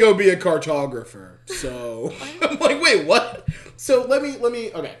 I'm going to go be a cartographer. So... I'm like, wait, what? So let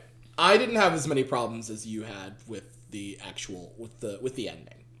me... Okay. I didn't have as many problems as you had with the actual... With the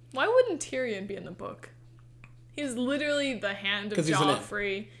ending. Why wouldn't Tyrion be in the book? He's literally the hand of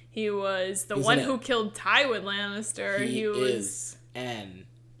Joffrey. He was the one who killed Tywin Lannister. He was an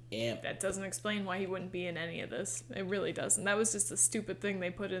imp. That doesn't explain why he wouldn't be in any of this. It really doesn't. That was just a stupid thing they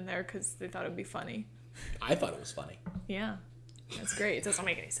put in there because they thought it would be funny. I thought it was funny. Yeah. That's great. It doesn't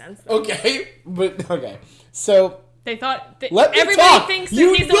make any sense, though. Okay. So... They thought that everybody thinks that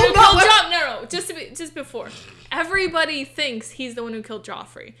he's the one who killed Joffrey. No, just before. Everybody thinks he's the one who killed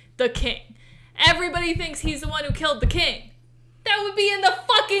Joffrey, the king. Everybody thinks he's the one who killed the king. That would be in the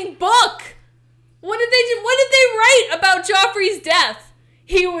fucking book. What did they write about Joffrey's death?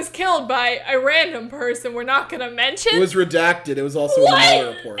 He was killed by a random person we're not going to mention. It was redacted. It was also in the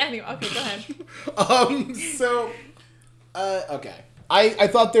Mueller report. Anyway, okay, go ahead. Okay. I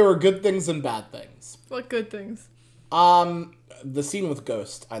thought there were good things and bad things. What good things? The scene with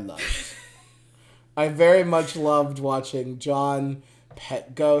Ghost, I loved. I very much loved watching Jon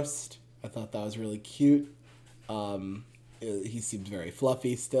pet Ghost. I thought that was really cute. He seemed very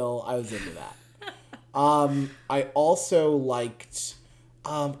fluffy still. I was into that. I also liked,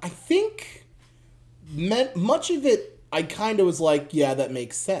 I think much of it, I kind of was like, yeah, that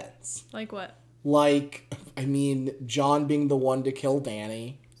makes sense. Like what? Like, I mean, Jon being the one to kill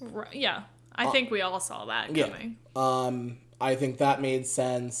Dany. Right, yeah. I think we all saw that coming. Yeah. I think that made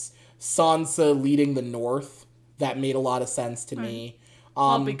sense. Sansa leading the North, that made a lot of sense to me.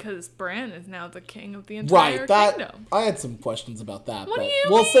 Well, because Bran is now the king of the entire kingdom. I had some questions about that. What but do you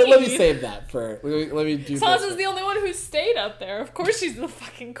mean? Let me save that for... Let me do Sansa's the only one who stayed up there. Of course she's the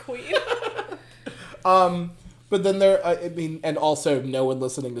fucking queen. But then and also no one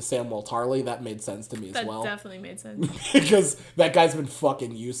listening to Samwell Tarly, that made sense to me as well. That definitely made sense. Because that guy's been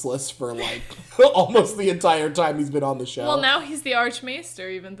fucking useless for, like, almost the entire time he's been on the show. Well, now he's the Archmaester,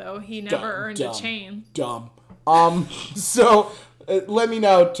 even though he never earned a chain. Dumb. So, let me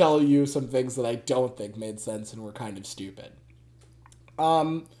now tell you some things that I don't think made sense and were kind of stupid.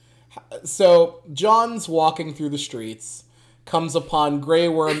 So, Jon's walking through the streets, comes upon Grey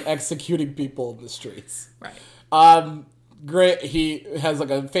Worm executing people in the streets. Right. He has like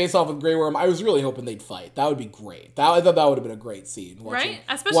a face-off with Grey Worm. I was really hoping they'd fight. That would be great. I thought that would have been a great scene. Right?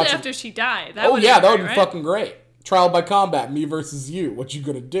 Especially after she died. That would be fucking great. Trial by combat, me versus you. What you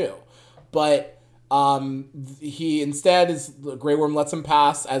gonna do? But he instead Grey Worm lets him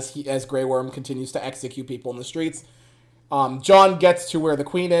pass as Grey Worm continues to execute people in the streets. Jon gets to where the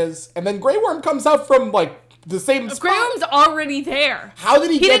queen is, and then Grey Worm comes out from like the same spot. Grey Worm's already there. How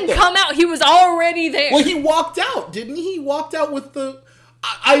did he get there? He didn't come out. He was already there. Well, he walked out, didn't he? He walked out with the...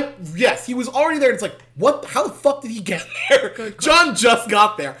 Yes, he was already there. It's like, what? How the fuck did he get there? Jon just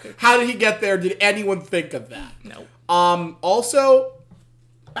got there. How did he get there? Did anyone think of that? No. Also,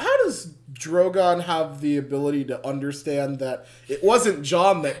 how does Drogon have the ability to understand that it wasn't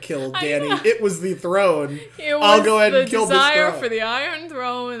Jon that killed Dany? It was the throne. I'll go ahead and kill this throne. The desire for the Iron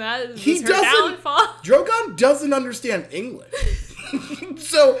Throne. That is her downfall. Drogon doesn't understand English.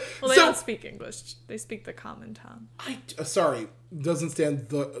 They don't speak English. They speak the common tongue. Sorry, doesn't stand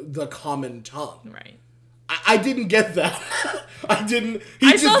the common tongue. Right. I didn't get that. I didn't.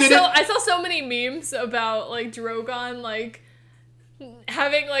 I saw so many memes about like Drogon like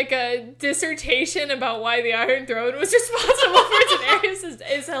having like a dissertation about why the Iron Throne was responsible for Daenerys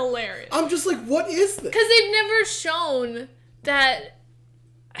is hilarious. I'm just like, what is this? Because they've never shown that.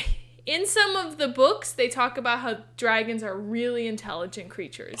 In some of the books, they talk about how dragons are really intelligent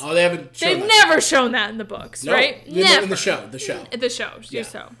creatures. Oh, they haven't shown They've never shown that in the books, right? Never. In the show. Yeah.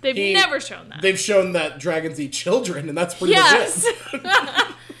 They've never shown that. They've shown that dragons eat children, and that's pretty much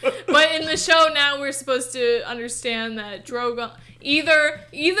it. But in the show now, we're supposed to understand that Drogon... Either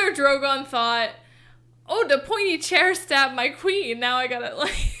Drogon thought, oh, the pointy chair stabbed my queen, now I gotta,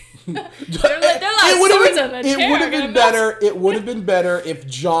 like... They're like swords on the chair. It would have been better if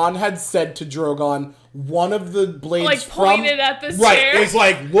Jon had said to Drogon, one of the blades like pointed at the chair. Right, it was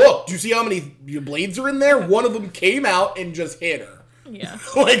like, look, do you see how many blades are in there? One of them came out and just hit her. Yeah.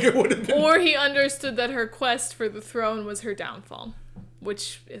 Like it would have been. Or he understood that her quest for the throne was her downfall,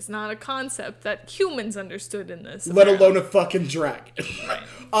 which is not a concept that humans understood in this. Let alone a fucking dragon. Right.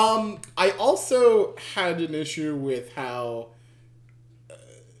 I also had an issue with how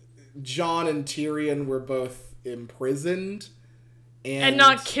Jon and Tyrion were both imprisoned and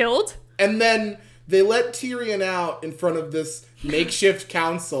not killed. And then they let Tyrion out in front of this makeshift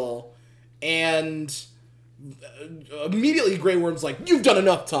council, and immediately Grey Worm's like, "You've done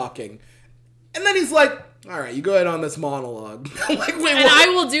enough talking." And then he's like, "All right, you go ahead on this monologue." Like, wait, and I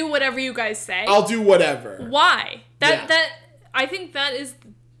will do whatever you guys say. I'll do whatever. Why? I think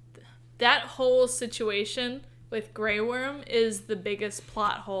that whole situation with Grey Worm is the biggest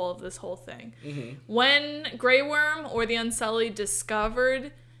plot hole of this whole thing. Mm-hmm. When Grey Worm or the Unsullied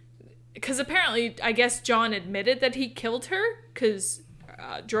discovered, because apparently, I guess Jon admitted that he killed her because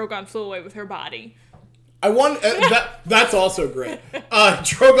Drogon flew away with her body. That's also great.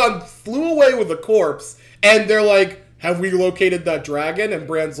 Drogon flew away with a corpse, and they're like, "Have we located that dragon?" And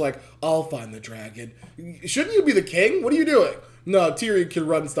Bran's like, "I'll find the dragon. Shouldn't you be the king? What are you doing?" No, Tyrion can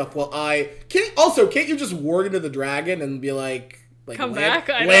run stuff while can't you just warg into the dragon and be like come land,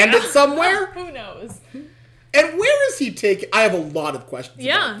 back? Land it somewhere? Who knows? And where is he taking... I have a lot of questions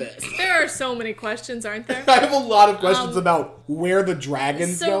about this. There are so many questions, aren't there? I have a lot of questions about where the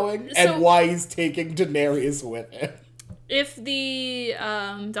dragon's going and why he's taking Daenerys with him. If the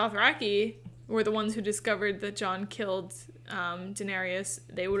Dothraki were the ones who discovered that Jon killed Daenerys,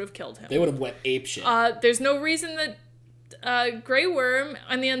 they would have killed him. They would have went apeshit. There's no reason that Grey Worm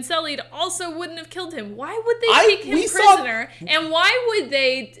and the Unsullied also wouldn't have killed him. Why would they take him prisoner? And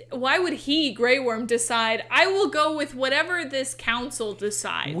why would he, Grey Worm, decide, I will go with whatever this council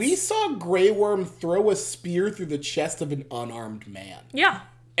decides? We saw Grey Worm throw a spear through the chest of an unarmed man. Yeah.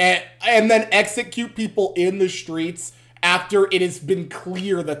 And then execute people in the streets after it has been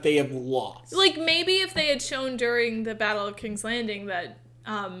clear that they have lost. Like, maybe if they had shown during the Battle of King's Landing that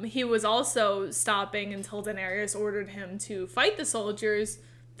he was also stopping until Daenerys ordered him to fight the soldiers,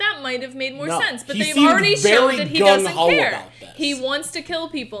 that might have made more sense. But they've already shown that he doesn't care. He wants to kill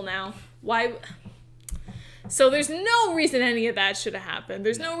people now. Why? So there's no reason any of that should have happened.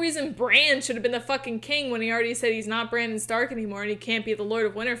 There's no reason Bran should have been the fucking king when he already said he's not Brandon Stark anymore and he can't be the Lord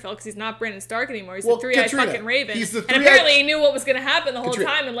of Winterfell because he's not Brandon Stark anymore. He's the three-eyed fucking raven. And apparently he knew what was going to happen the whole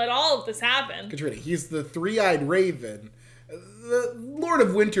time and let all of this happen. Katrina, he's the three-eyed raven. The Lord of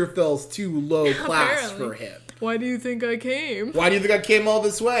Winterfell's too low class for him. Why do you think I came? Why do you think I came all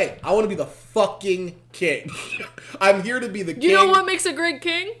this way? I want to be the fucking king. I'm here to be the king. You know what makes a great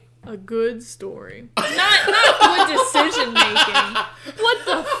king? A good story. Not good decision making. What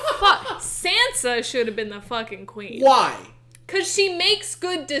the fuck? Sansa should have been the fucking queen. Why? Because she makes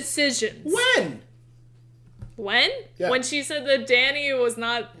good decisions. When? When? Yeah. When she said that Dany was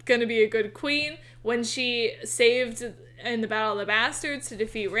not going to be a good queen. When she saved in the Battle of the Bastards to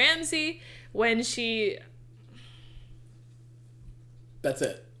defeat Ramsay. When she... That's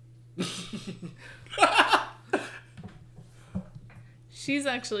it. She's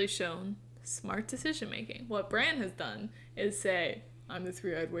actually shown smart decision making. What Bran has done is say, I'm the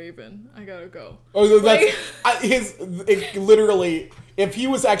three-eyed raven. I gotta go. Oh, that's literally. If he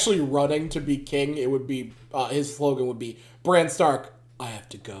was actually running to be king, it would be his slogan would be Bran Stark. I have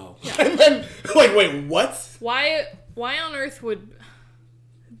to go. Yeah. And then, like, wait, what? Why on earth would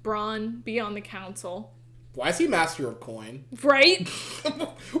Bronn be on the council? Why is he master of coin? Right?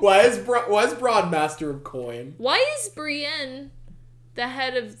 Why is Bronn master of coin? Why is Brienne the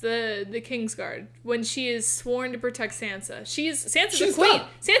head of the Kingsguard when she is sworn to protect Sansa? Sansa's a queen. Done.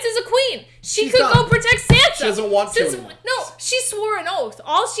 Sansa's a queen. She's could done. Go protect Sansa. She doesn't want to. No, she swore an oath.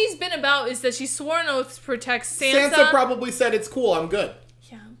 All she's been about is that she swore an oath to protect Sansa. Sansa probably said, it's cool, I'm good.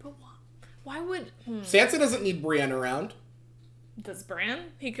 Yeah, but why would... Sansa doesn't need Brienne around. Does Bran?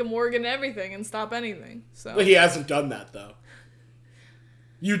 He can warg into everything and stop anything. So But he hasn't done that, though.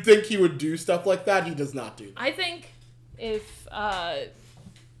 You'd think he would do stuff like that. He does not do that. I think if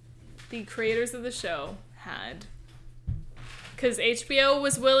the creators of the show had... Because HBO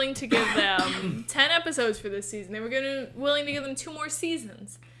was willing to give them 10 episodes for this season. They were willing to give them 2 more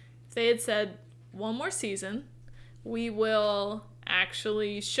seasons. If they had said, 1 more season, we will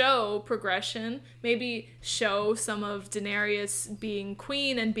actually show progression, maybe show some of Daenerys being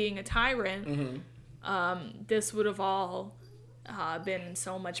queen and being a tyrant, this would have all been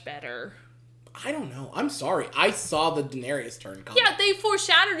so much better. I don't know. I'm sorry. I saw the Daenerys turn coming. Yeah, they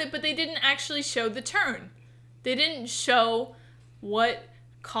foreshadowed it, but they didn't actually show the turn. They didn't show what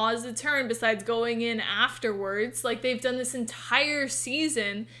caused the turn besides going in afterwards. Like, they've done this entire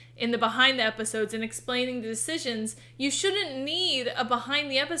season in the behind the episodes and explaining the decisions. You shouldn't need a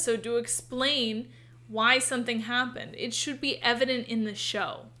behind the episode to explain why something happened. It should be evident in the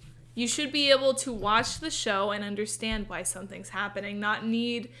show. You should be able to watch the show and understand why something's happening, not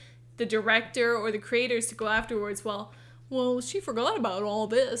need the director or the creators to go afterwards, well, she forgot about all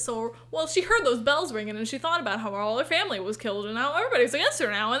this, or, well, she heard those bells ringing and she thought about how all her family was killed and now everybody's against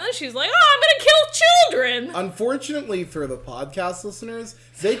her now, and then she's like, oh, I'm gonna kill children! Unfortunately for the podcast listeners,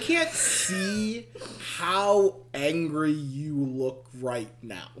 they can't see how angry you look right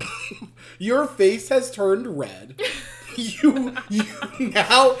now. Your face has turned red. You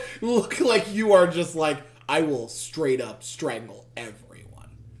now look like you are just like, I will straight up strangle everyone.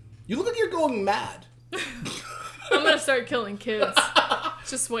 You look like you're going mad. I'm gonna start killing kids.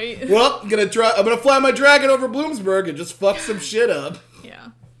 Just wait. Well, I'm gonna fly my dragon over Bloomsburg and just fuck some shit up.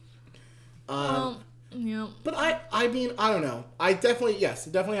 Yeah. Yeah. But I mean, I don't know. It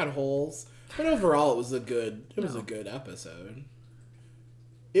definitely had holes. But overall, it was a good episode.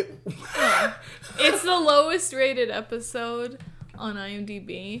 It's the lowest rated episode on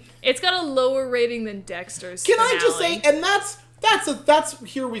IMDb. It's got a lower rating than Dexter's Can finale. I just say, and that's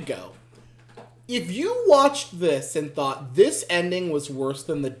here we go. If you watched this and thought this ending was worse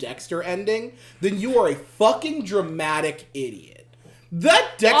than the Dexter ending, then you are a fucking dramatic idiot.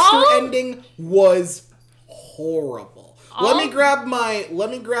 That Dexter ending was horrible. Let me grab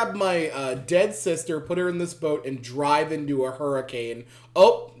my dead sister, put her in this boat, and drive into a hurricane.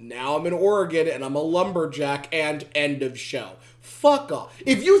 Oh, now I'm in Oregon and I'm a lumberjack, and end of show. Fuck off.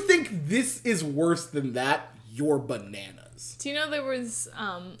 If you think this is worse than that, you're bananas. Do you know there was,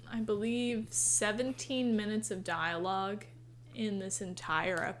 I believe, 17 minutes of dialogue in this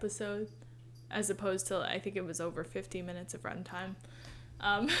entire episode, as opposed to, I think it was over 50 minutes of runtime,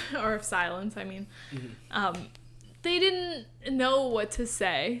 or of silence, I mean. Mm-hmm. They didn't know what to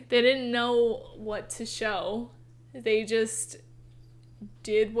say. They didn't know what to show. They just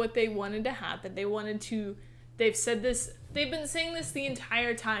did what they wanted to happen. They've said this, they've been saying this the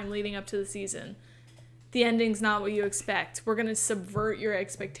entire time leading up to the season. The ending's not what you expect. We're going to subvert your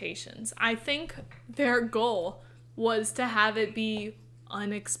expectations. I think their goal was to have it be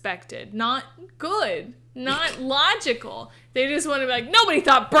unexpected, not good, not logical. They just want to be like, nobody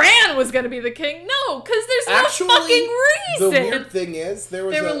thought Bran was going to be the king. No, because there's no fucking reason. The weird thing is, there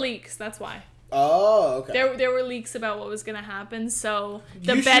were leaks, that's why. Oh, okay. There were leaks about what was going to happen, so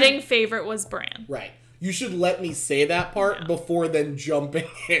the betting favorite was Bran. Right. You should let me say that part before then jumping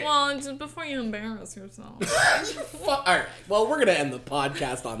in. Well, just before you embarrass yourself. Alright, well, we're gonna end the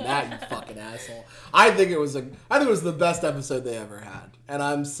podcast on that, you fucking asshole. I think it was the best episode they ever had. And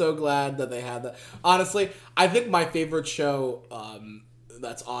I'm so glad that they had that. Honestly, I think my favorite show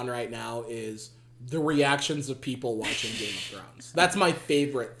that's on right now is the reactions of people watching Game of Thrones. That's my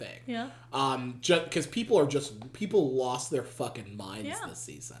favorite thing. Yeah. Just because people lost their fucking minds this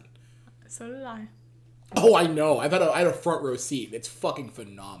season. So did I. Oh, I know. I had a front row seat. It's fucking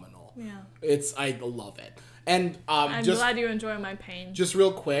phenomenal. Yeah. I love it. And I'm glad you enjoy my pain. Just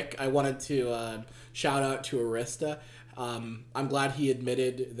real quick, I wanted to shout out to Arista. I'm glad he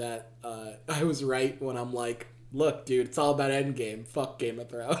admitted that I was right when I'm like, Look, dude, it's all about Endgame. Fuck Game of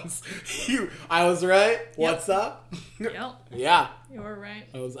Thrones. I was right. What's up? Yep. Yeah. You were right.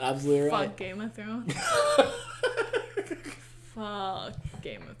 I was absolutely right. Fuck Game of Thrones. Fuck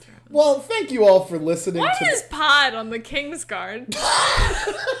Game of Thrones. Well, thank you all for listening Why to is Pod on the Kingsguard?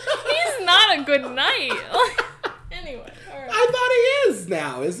 He's not a good knight. Anyway, alright. I thought he is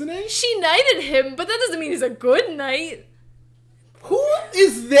now, isn't he? She knighted him, but that doesn't mean he's a good knight. Who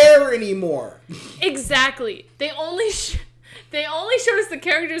is there anymore? Exactly. They only showed us the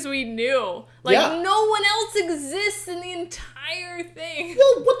characters we knew. Like, no one else exists in the entire thing.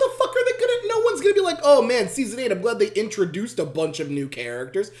 Well, what the fuck are they gonna... No one's gonna be like, oh man, season 8, I'm glad they introduced a bunch of new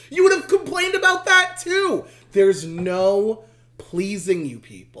characters. You would have complained about that too. There's no pleasing you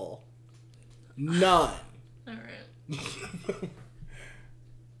people. None. Alright.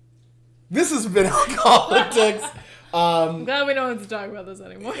 This has been Politics. I'm glad we don't have to talk about this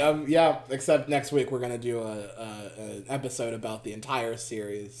anymore. Yeah, except next week we're gonna do an episode about the entire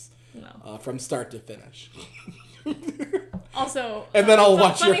series, from start to finish. Also, and then I'll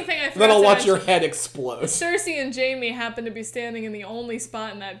watch your head explode. Cersei and Jaime happen to be standing in the only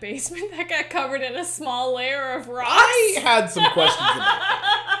spot in that basement that got covered in a small layer of rocks. I had some questions about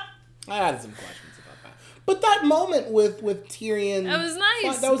that. But that moment with Tyrion... That was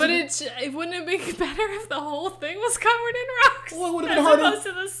nice, it wouldn't it be better if the whole thing was covered in rocks? Well, it would have been harder.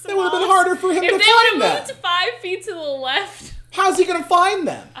 It would have been harder for him to find them. If they would have moved 5 feet to the left... How's he going to find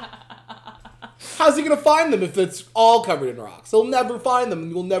them? How's he going to find them if it's all covered in rocks? He'll never find them,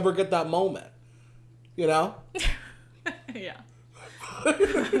 and you'll never get that moment. You know? Yeah.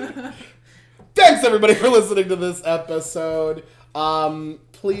 Thanks, everybody, for listening to this episode.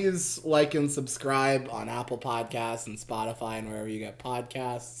 Please like and subscribe on Apple Podcasts and Spotify and wherever you get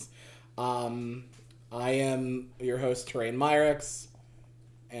podcasts. I am your host, Terrain Myrix,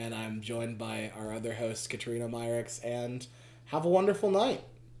 and I'm joined by our other host, Katrina Myrix, and have a wonderful night.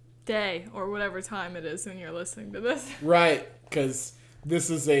 Day, or whatever time it is when you're listening to this. Right, because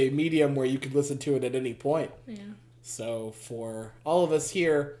this is a medium where you can listen to it at any point. Yeah. So for all of us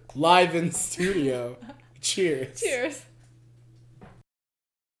here, live in studio, cheers. Cheers.